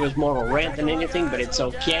of a review, it was more of a rant than anything, but it's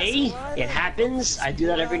okay. It happens. I do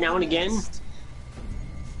that every now and again.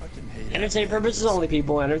 Entertainment purposes only,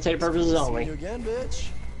 people. Entertainment purposes only.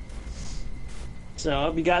 So I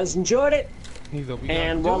hope you guys enjoyed it.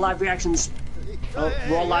 And Raw Live Reactions will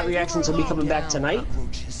be coming back tonight.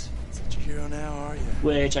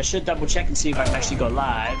 Which I should double check and see if I can actually go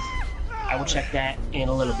live. I will check that in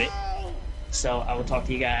a little bit. So I will talk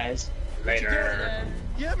to you guys later.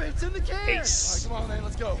 Yeah, man, it's in the can. Peace. All right, come on, man,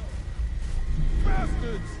 let's go.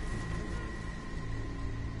 Bastards.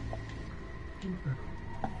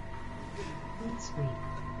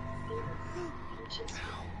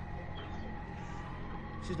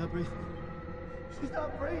 She's not breathing. She's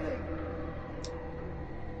not breathing.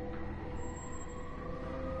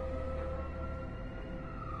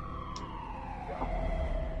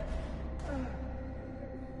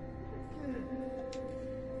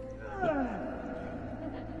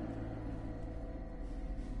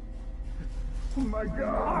 Oh my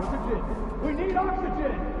God! Oxygen! We need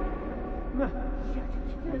oxygen!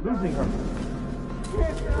 We're losing her.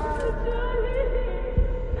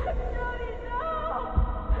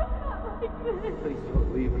 Please don't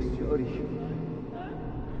leave us, Jodie.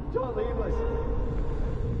 Don't leave us.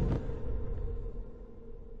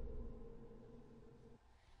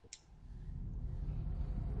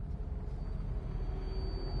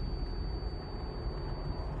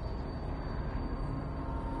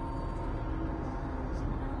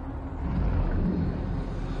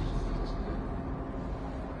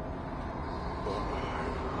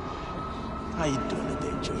 How you doing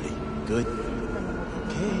today, Jodie? Good?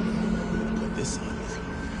 Okay. Put this on you.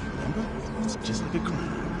 Remember? It's just like a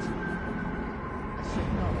crime.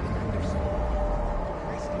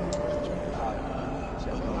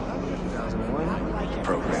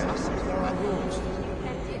 Programs.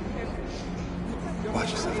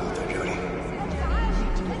 Watch yourself out there, Jodie. I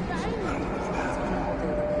don't want to happen.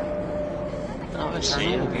 Oh, I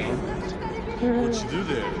see. Okay. What'd you do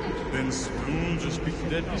there? Bend spoons or speak to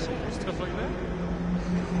dead people? Stuff like that?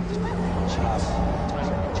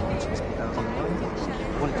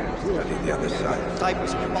 Study the other side.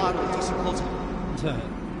 Diapers, bottle, decent clothes.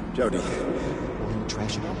 Jodie.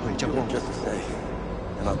 Trash it out, bridge. I won't. Just to say.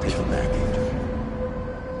 And I'll take you back.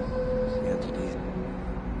 Anthony.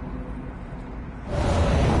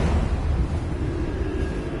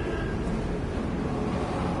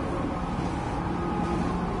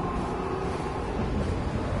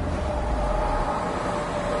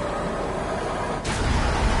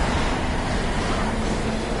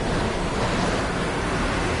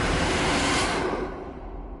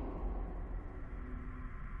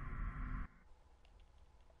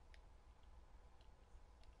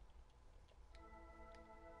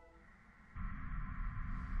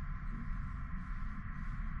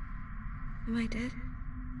 Am I dead?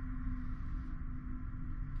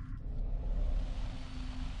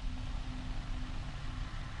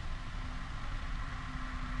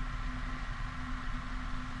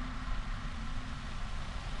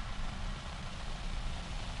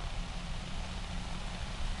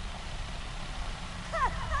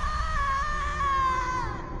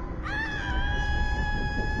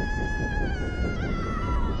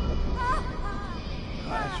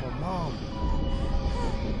 That's your mom.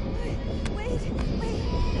 Wait,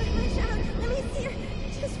 watch out. Let me see her.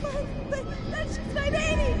 Just one, but that's just my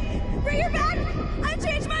baby. Bring her back. I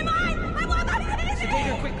changed my mind. I want my baby. Sedate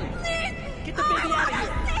her quickly. Please. Get the baby out of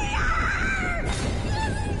here. See her.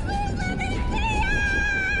 Please let me see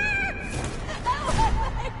her. I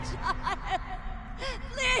want my child.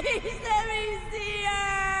 Please let me see her.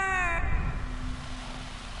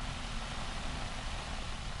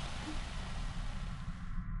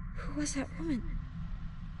 Who was that woman?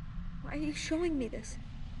 Why are you showing me this?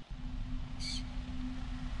 Is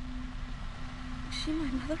she my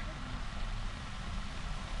mother?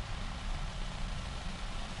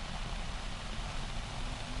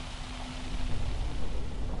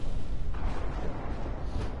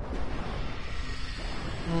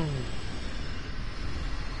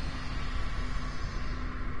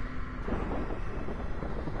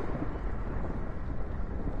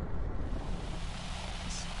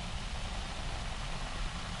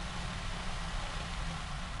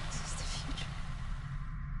 This is the future.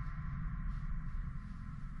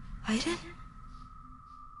 Aiden?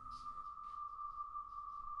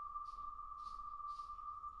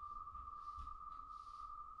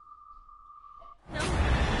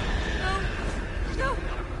 No!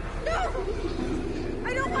 I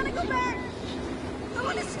don't want to go back! I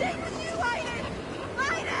want to stay with you, Aiden!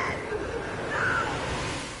 Aiden!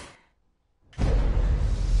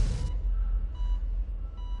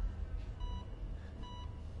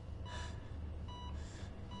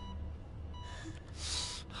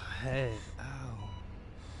 Head, ow.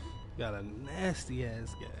 Got a nasty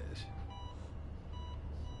ass gash.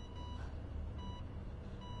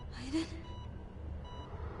 Aiden?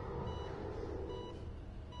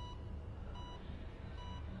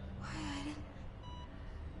 Why, Aiden?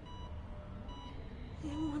 I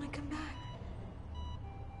didn't want to come back.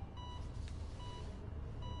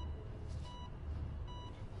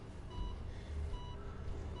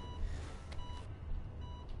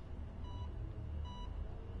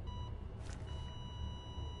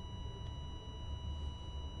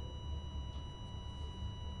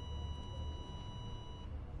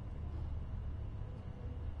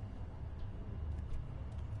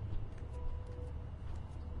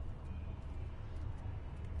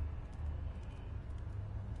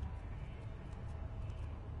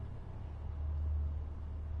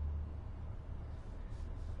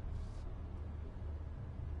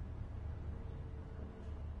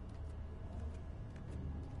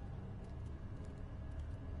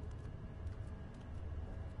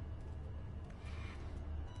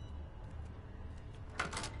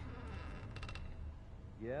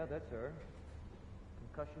 Yeah, that's her.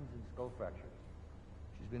 Concussions and skull fractures.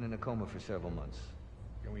 She's been in a coma for several months.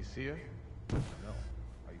 Can we see her? No.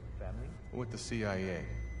 Are you family? We're with the CIA.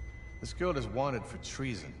 This girl is wanted for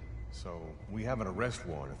treason, so we have an arrest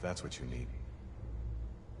warrant if that's what you need.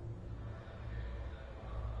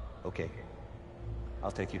 Okay.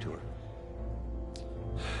 I'll take you to her.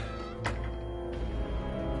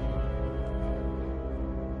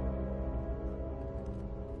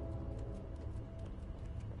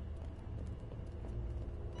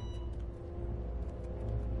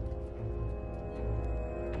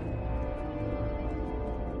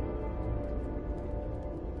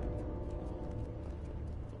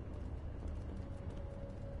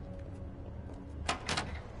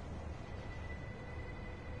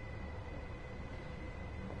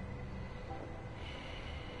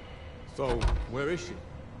 So, where is she?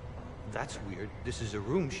 That's weird. This is a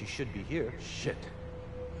room. She should be here. Shit.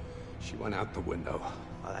 She went out the window.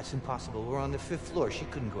 Oh, that's impossible. We're on the 5th floor. She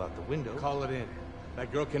couldn't go out the window. Call it in.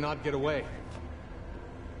 That girl cannot get away.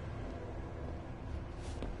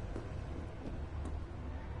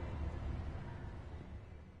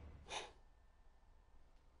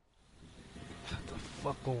 What the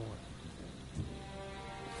fuck on?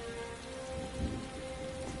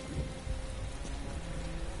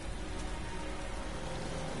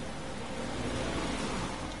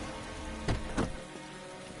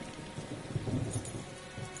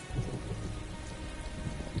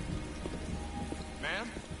 Ma'am?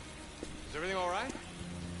 Is everything all right?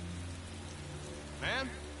 Ma'am?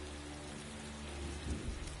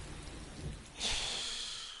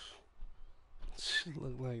 She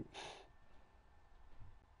look like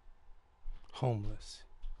Homeless.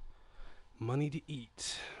 Money to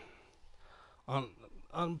eat.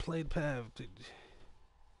 Unplayed path.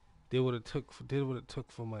 Did what it took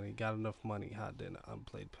for money. Got enough money. Hot dinner.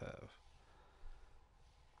 Unplayed path.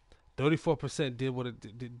 34% did what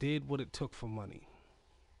it took for money.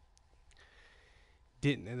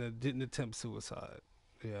 Didn't attempt suicide.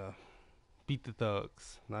 Yeah. Beat the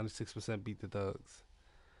thugs. 96% beat the thugs.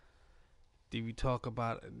 Did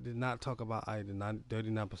not talk about either.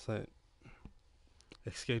 39%.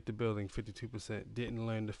 Escaped the building. 52%. Didn't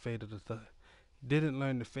learn the fate of the thugs.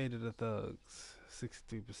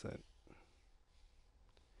 63%.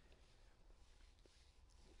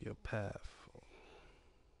 Your path.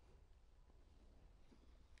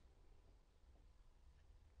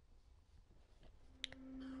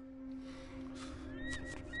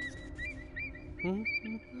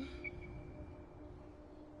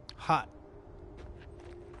 Hot.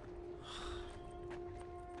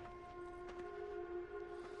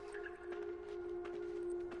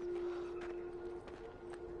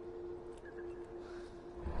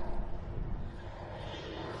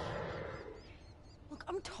 Look,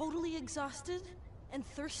 I'm totally exhausted and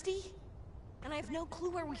thirsty, and I have no clue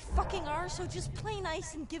where we fucking are, so just play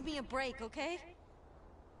nice and give me a break, okay?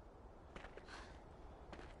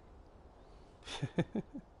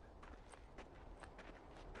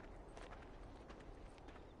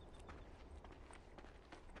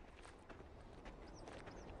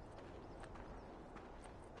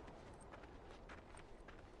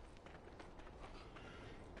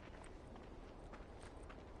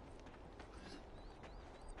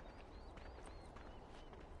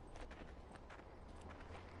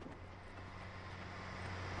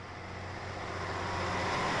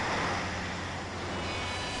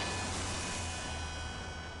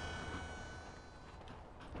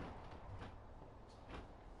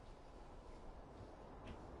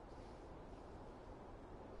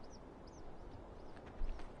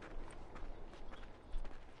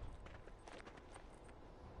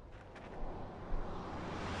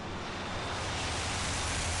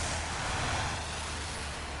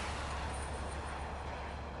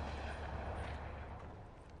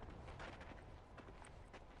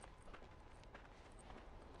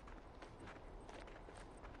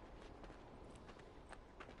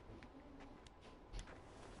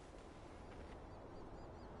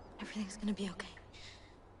 Everything's gonna be okay.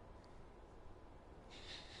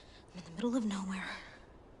 I'm in the middle of nowhere.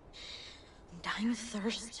 I'm dying of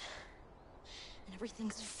thirst. And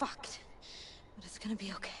everything's fucked. But it's gonna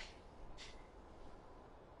be okay.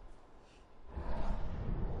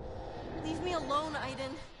 Leave me alone,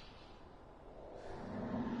 Aiden.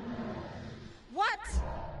 What?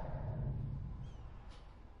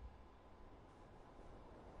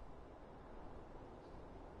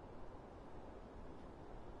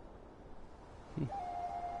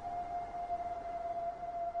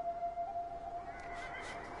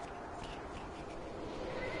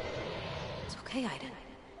 It's okay, Aiden.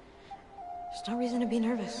 There's no reason to be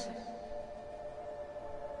nervous.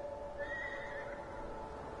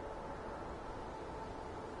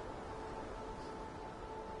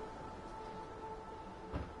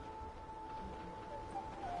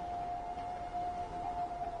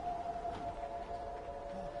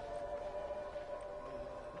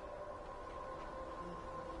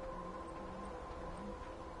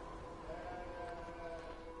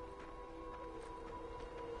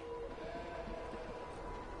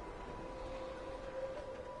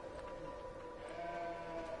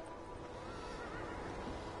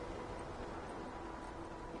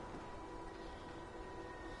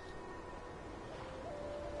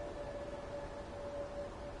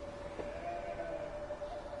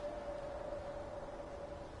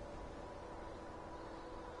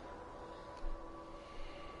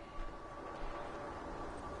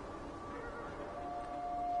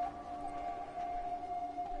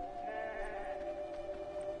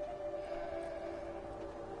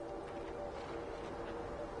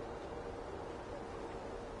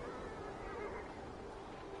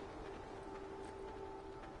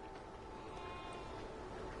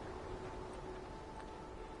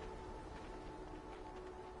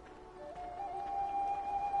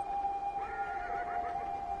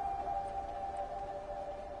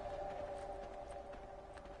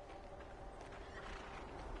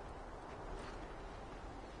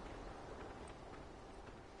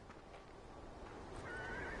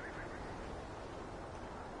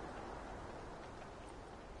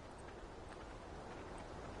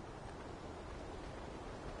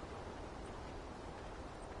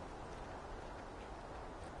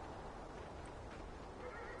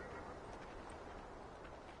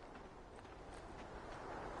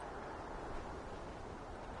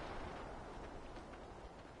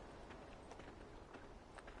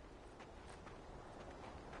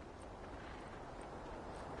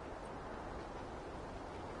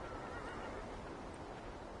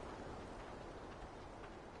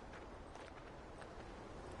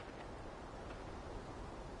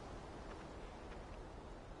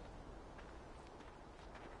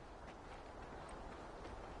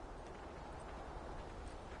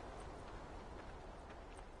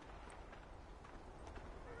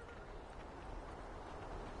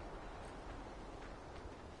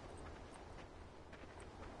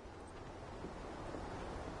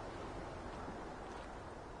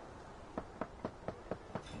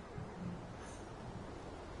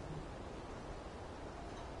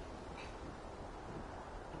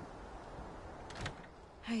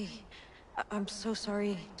 Hi. I'm so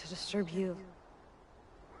sorry to disturb you.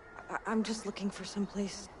 I'm just looking for some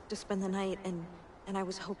place to spend the night, and I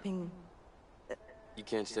was hoping that... You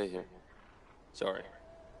can't stay here. Sorry.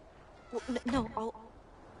 Well, no,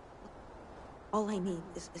 all I need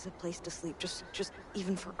is a place to sleep, just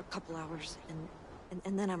even for a couple hours,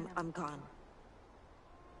 and then I'm gone.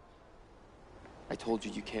 I told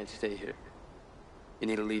you can't stay here. You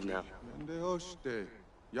need to leave now.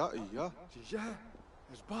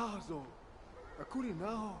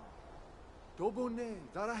 Akurinao, Dobone,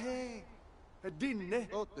 Zarahe, Edinne.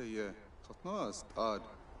 Ote, Kotnoast ad,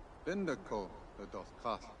 Bendaco, the dos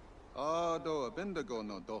cas. Ado, a Bendago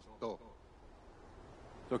no dos do.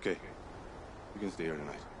 It's okay. You can stay here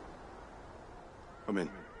tonight. Come in.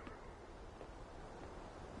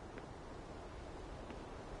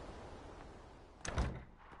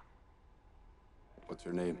 What's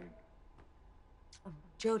your name?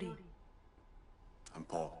 Jody. I'm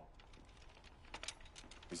Paul.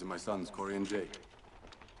 These are my sons, Corey and Jay.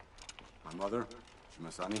 My mother,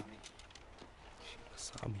 Shimasani.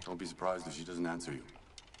 Don't be surprised if she doesn't answer you.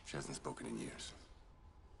 She hasn't spoken in years.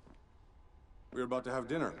 We're about to have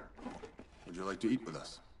dinner. Would you like to eat with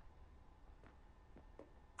us?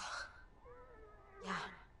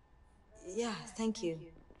 Yeah, thank you.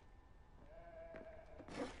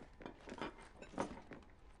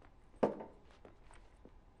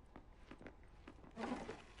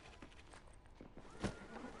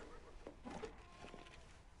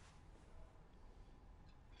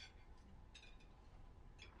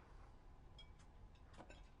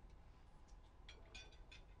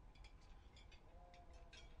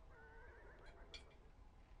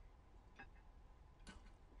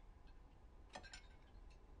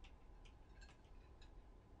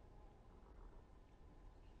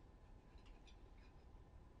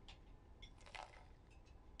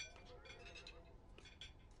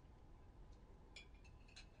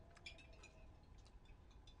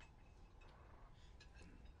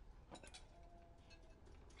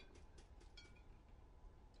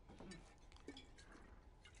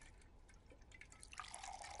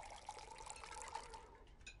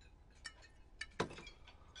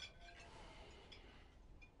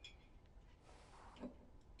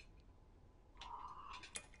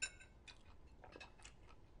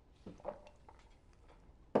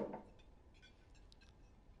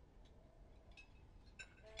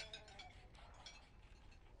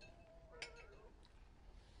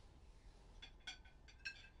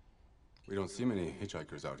 We don't see many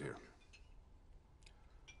hitchhikers out here.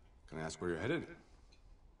 Can I ask where you're headed?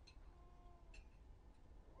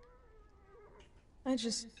 I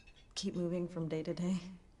just keep moving from day to day.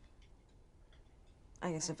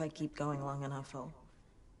 I guess if I keep going long enough, I'll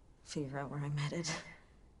figure out where I'm headed.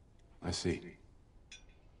 I see.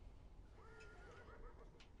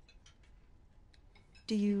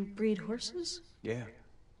 Do you breed horses? Yeah.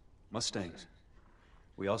 Mustangs.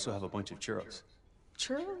 We also have a bunch of churros.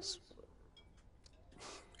 Churros?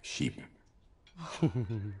 Sheep.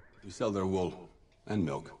 We sell their wool and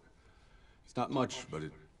milk. It's not much, but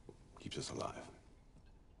it keeps us alive.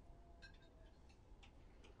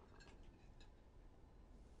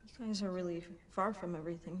 You guys are really far from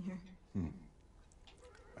everything here.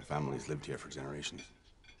 My family's lived here for generations.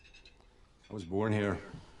 I was born here.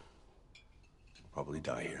 Probably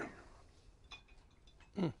die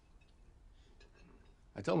here.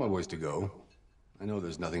 I tell my boys to go. I know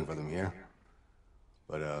there's nothing for them here.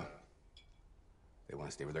 But, they want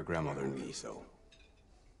to stay with their grandmother and me, so...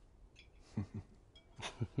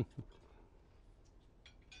 You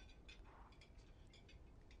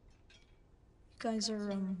guys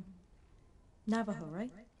are, Navajo,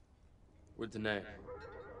 right? We're Dene.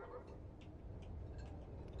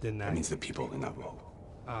 That means the people in Navajo.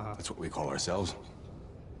 That's what we call ourselves.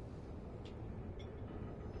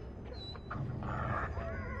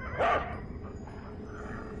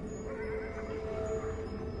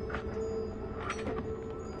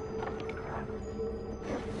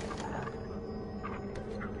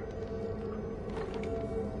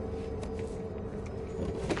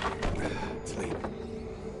 It's late.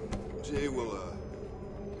 Jay will,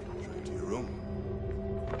 show you to your room.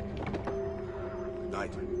 Good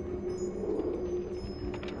night.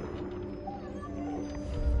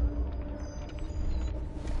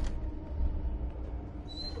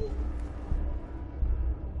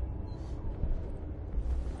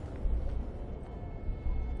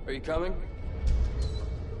 Are you coming?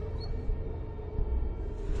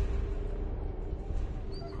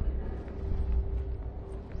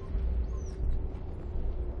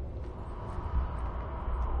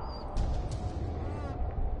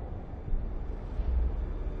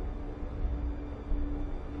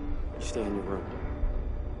 You stay in your room.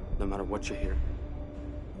 No matter what you hear.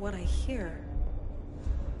 What I hear?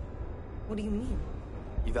 What do you mean?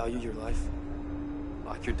 You value your life?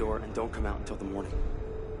 Lock your door and don't come out until the morning.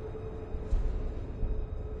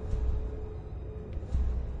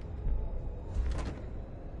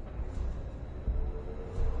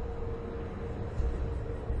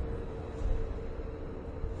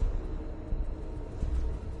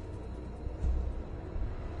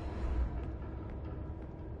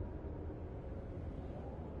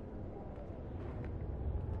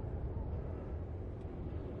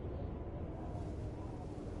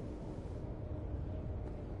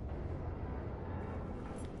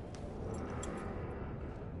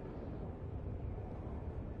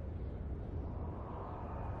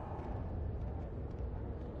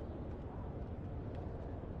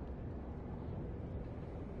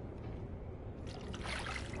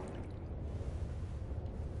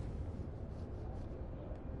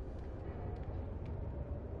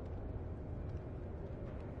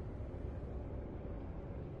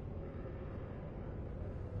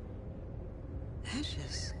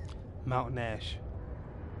 Ashes. Mountain ash.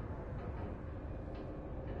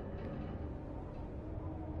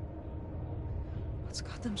 What's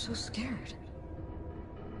got them so scared?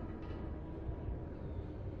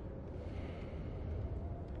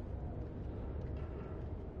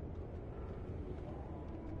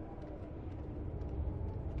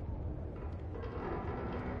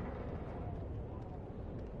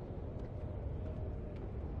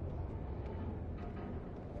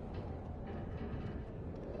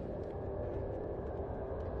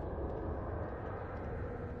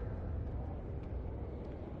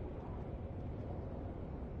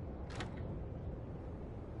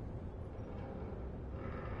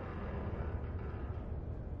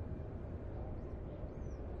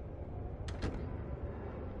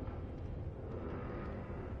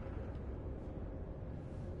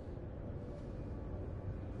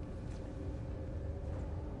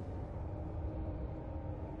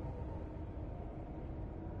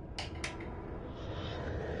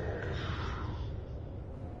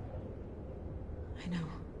 I know.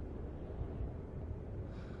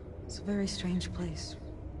 It's a very strange place.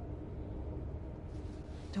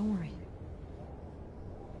 Don't worry.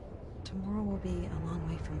 Tomorrow will be a long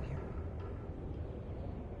way from here.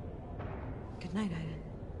 Good night, Aiden.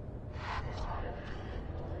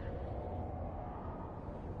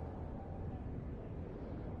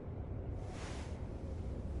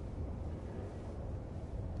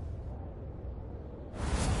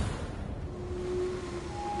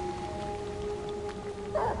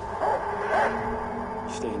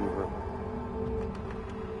 You stay in your room.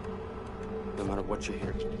 No matter what you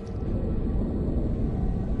hear.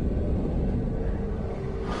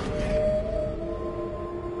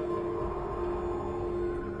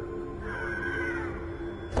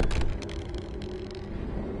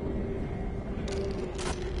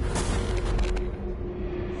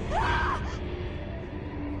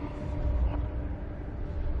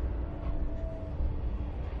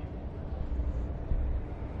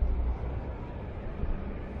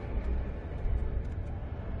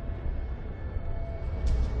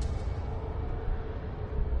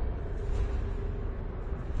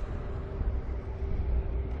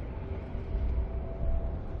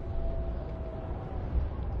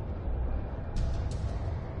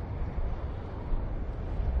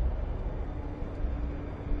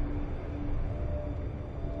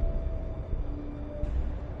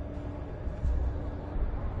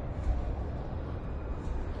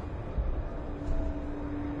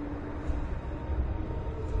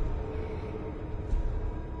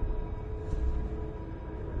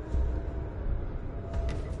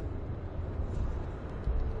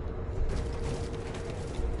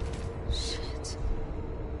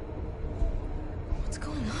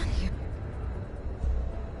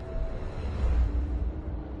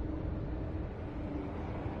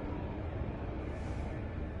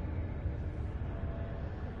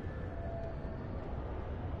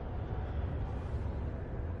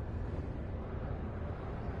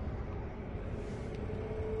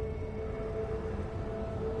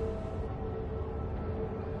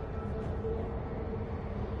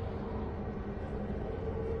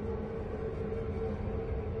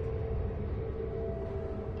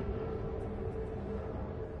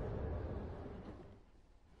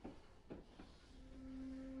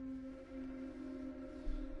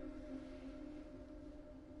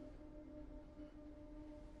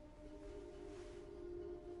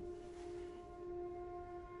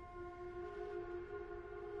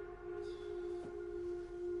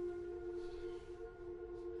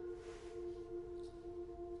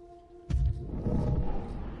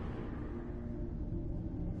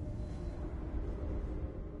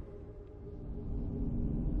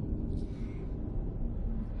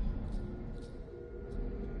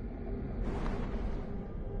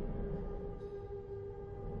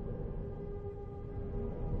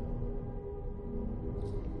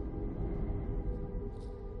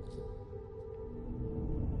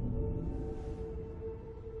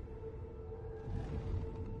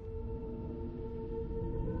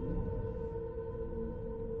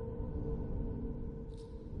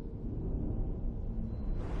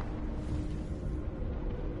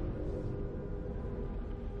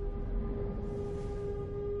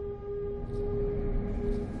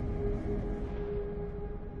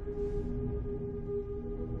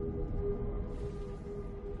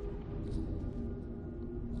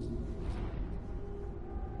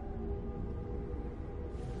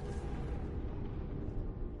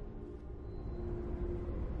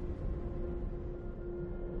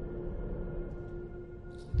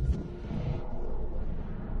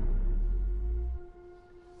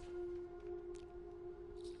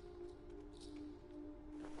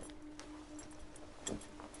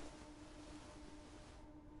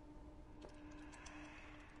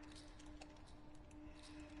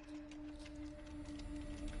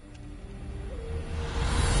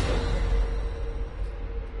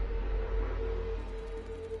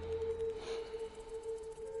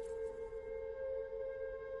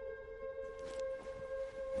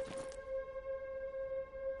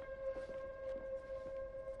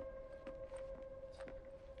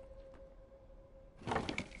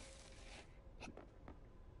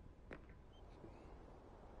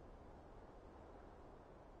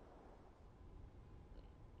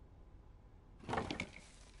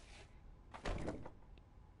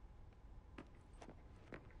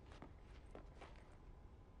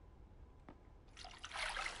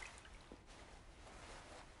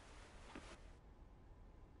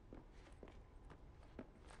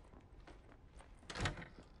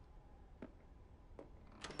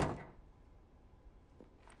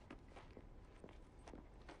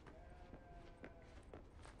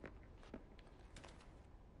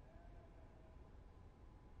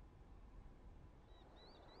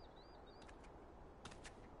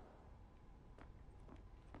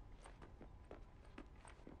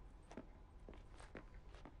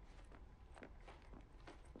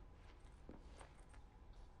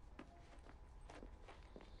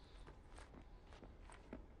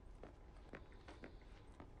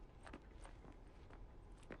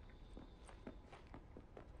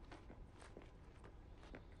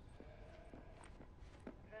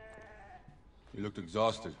 You looked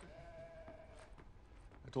exhausted.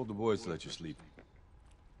 I told the boys to let you sleep.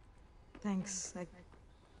 Thanks.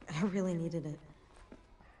 I really needed it.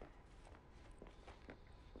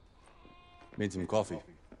 Made some coffee.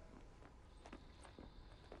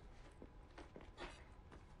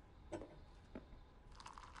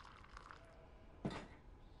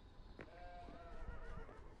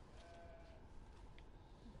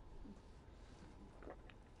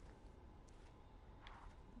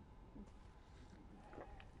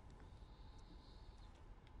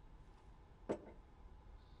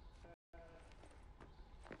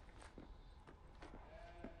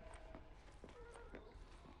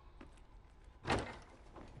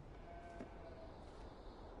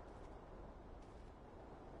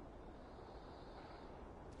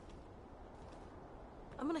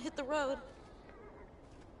 I'm gonna hit the road.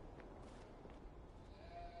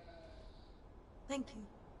 Thank you.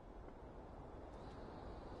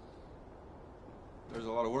 There's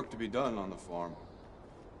a lot of work to be done on the farm.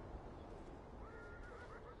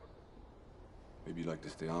 Maybe you'd like to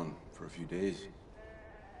stay on for a few days.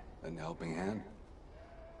 Lend a helping hand.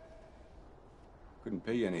 Couldn't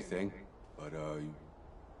pay you anything, but you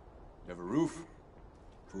have a roof,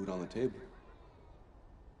 food on the table.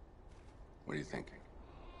 What do you think?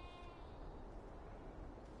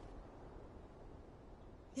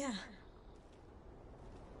 Yeah.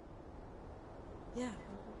 Yeah,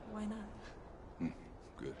 why not?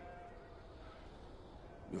 Good.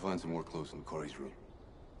 You'll find some more clothes in Corey's room.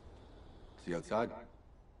 See you outside?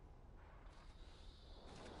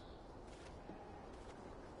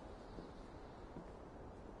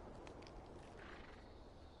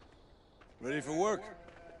 Ready for work?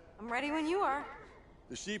 I'm ready when you are.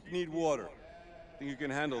 The sheep need water. Think you can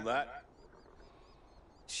handle that?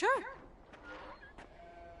 Sure.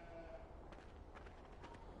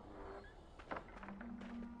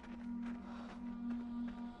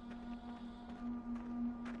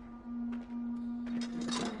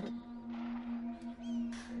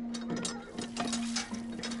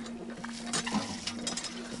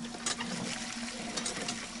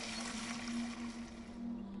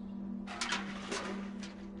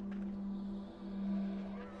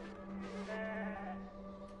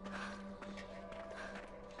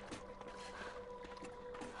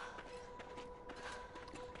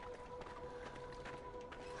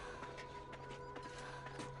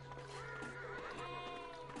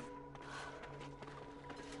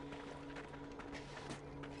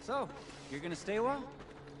 So, you're gonna stay a while?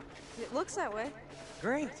 It looks that way.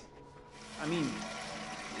 Great. I mean,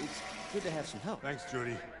 it's good to have some help. Thanks,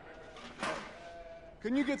 Judy.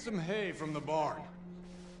 Can you get some hay from the barn?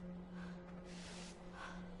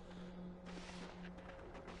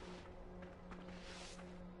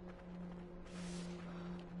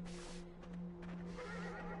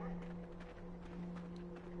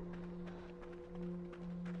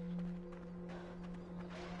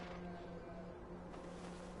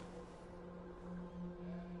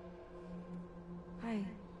 Hi.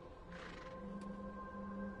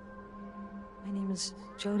 My name is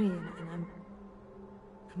Jody, and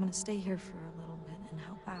I'm gonna stay here for a little bit and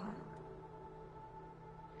help out.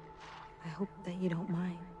 I hope that you don't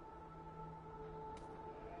mind.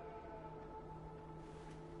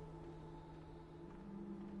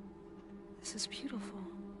 This is beautiful.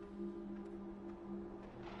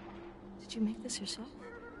 Did you make this yourself?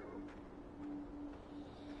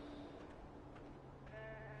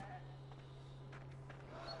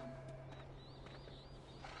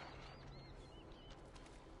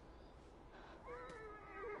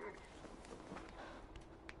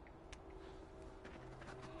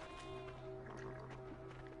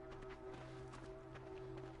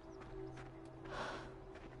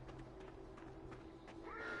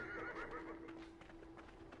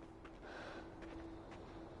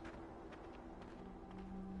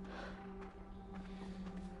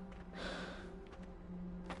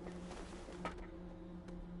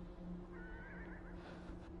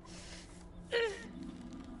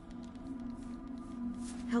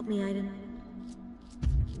 Help me, Aiden.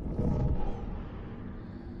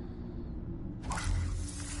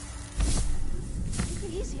 Take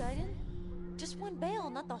it easy, Aiden. Just one bale,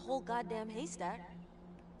 not the whole goddamn haystack.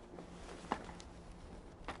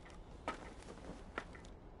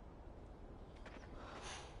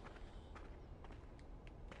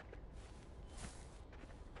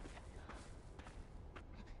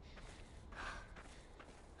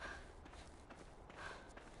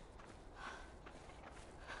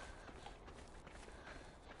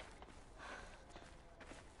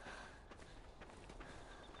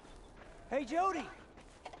 Hey, Jody!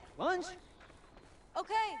 Lunch?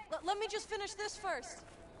 Okay, let me just finish this first.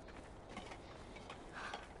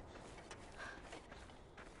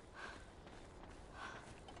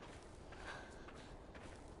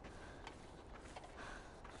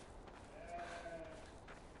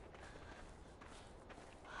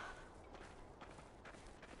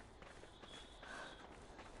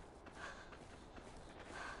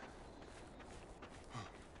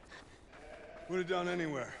 Put it down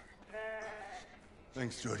anywhere.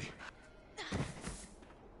 Thanks, Jody.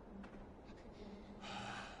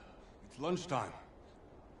 It's lunchtime.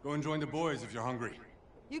 Go and join the boys if you're hungry.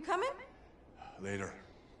 You coming? Later.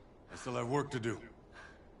 I still have work to do.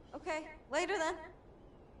 Okay, later then.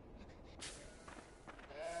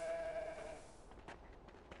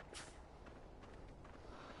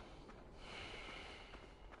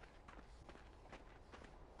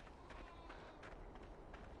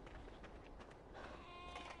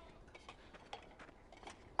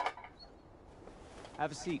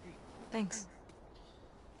 Have a seat. Thanks.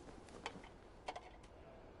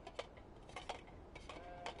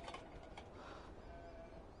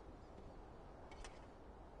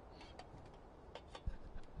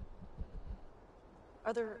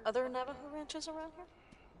 Are there other Navajo ranches around here?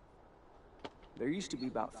 There used to be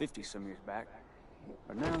about 50 some years back,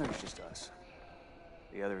 but now there's just us.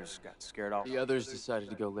 The others got scared off. The others decided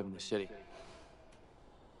to go live in the city.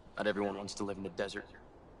 Not everyone wants to live in the desert.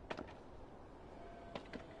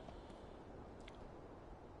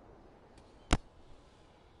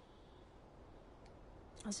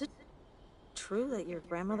 Is it true that your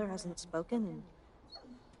grandmother hasn't spoken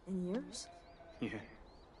in years? Yeah.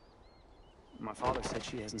 My father said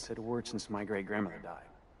she hasn't said a word since my great-grandmother died.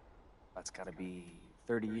 That's gotta be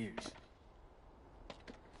 30 years.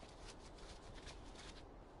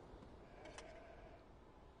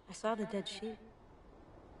 I saw the dead sheep.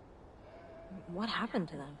 What happened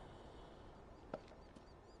to them?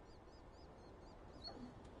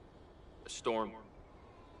 A storm.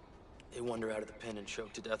 They wandered out of the pen and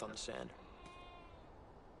choked to death on the sand.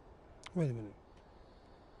 Wait a minute.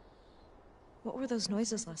 What were those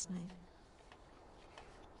noises last night?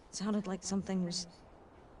 It sounded like something was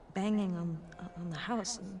banging on the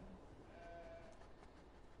house and...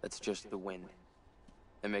 That's just the wind.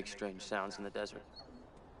 It makes strange sounds in the desert.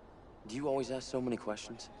 Do you always ask so many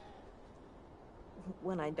questions?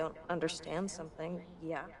 When I don't understand something,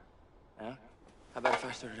 yeah. Yeah? How about if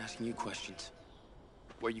I started asking you questions?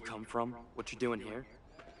 Where you come from? What you're doing here?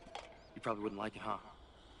 You probably wouldn't like it, huh?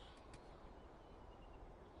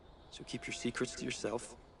 So keep your secrets to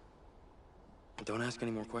yourself. And don't ask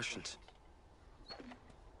any more questions.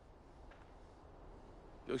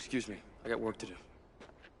 You'll excuse me. I got work to do.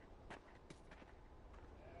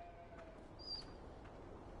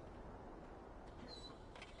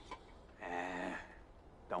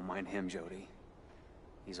 Don't mind him, Jody.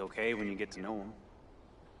 He's okay when you get to know him.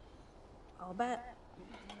 I'll bet.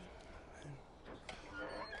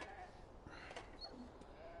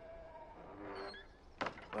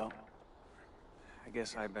 Well, I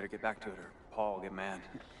guess I better get back to it or Paul will get mad.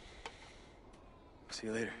 See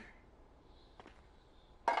you later.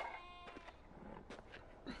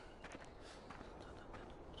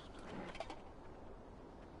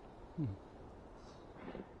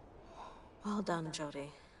 Well done, Jody.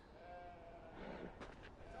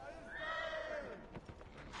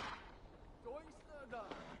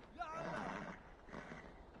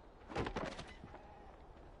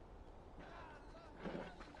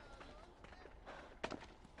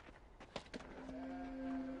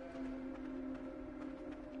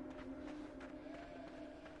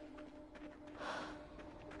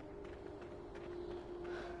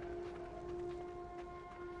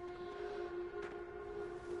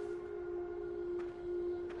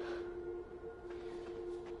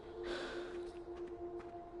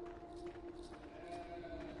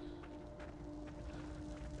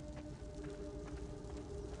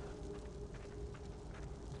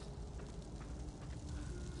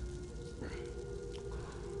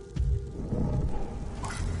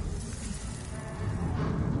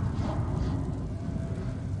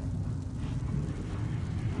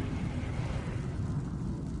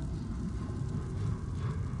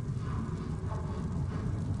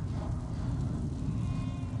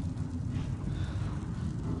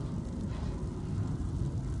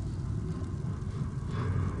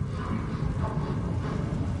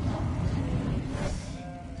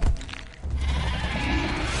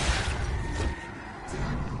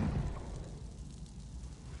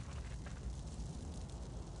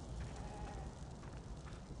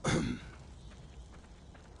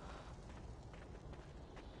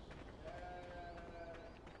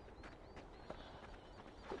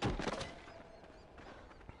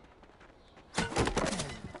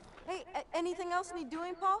 Anything else need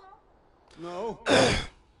doing, Paul? No,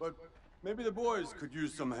 but maybe the boys could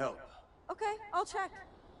use some help. Okay, I'll check.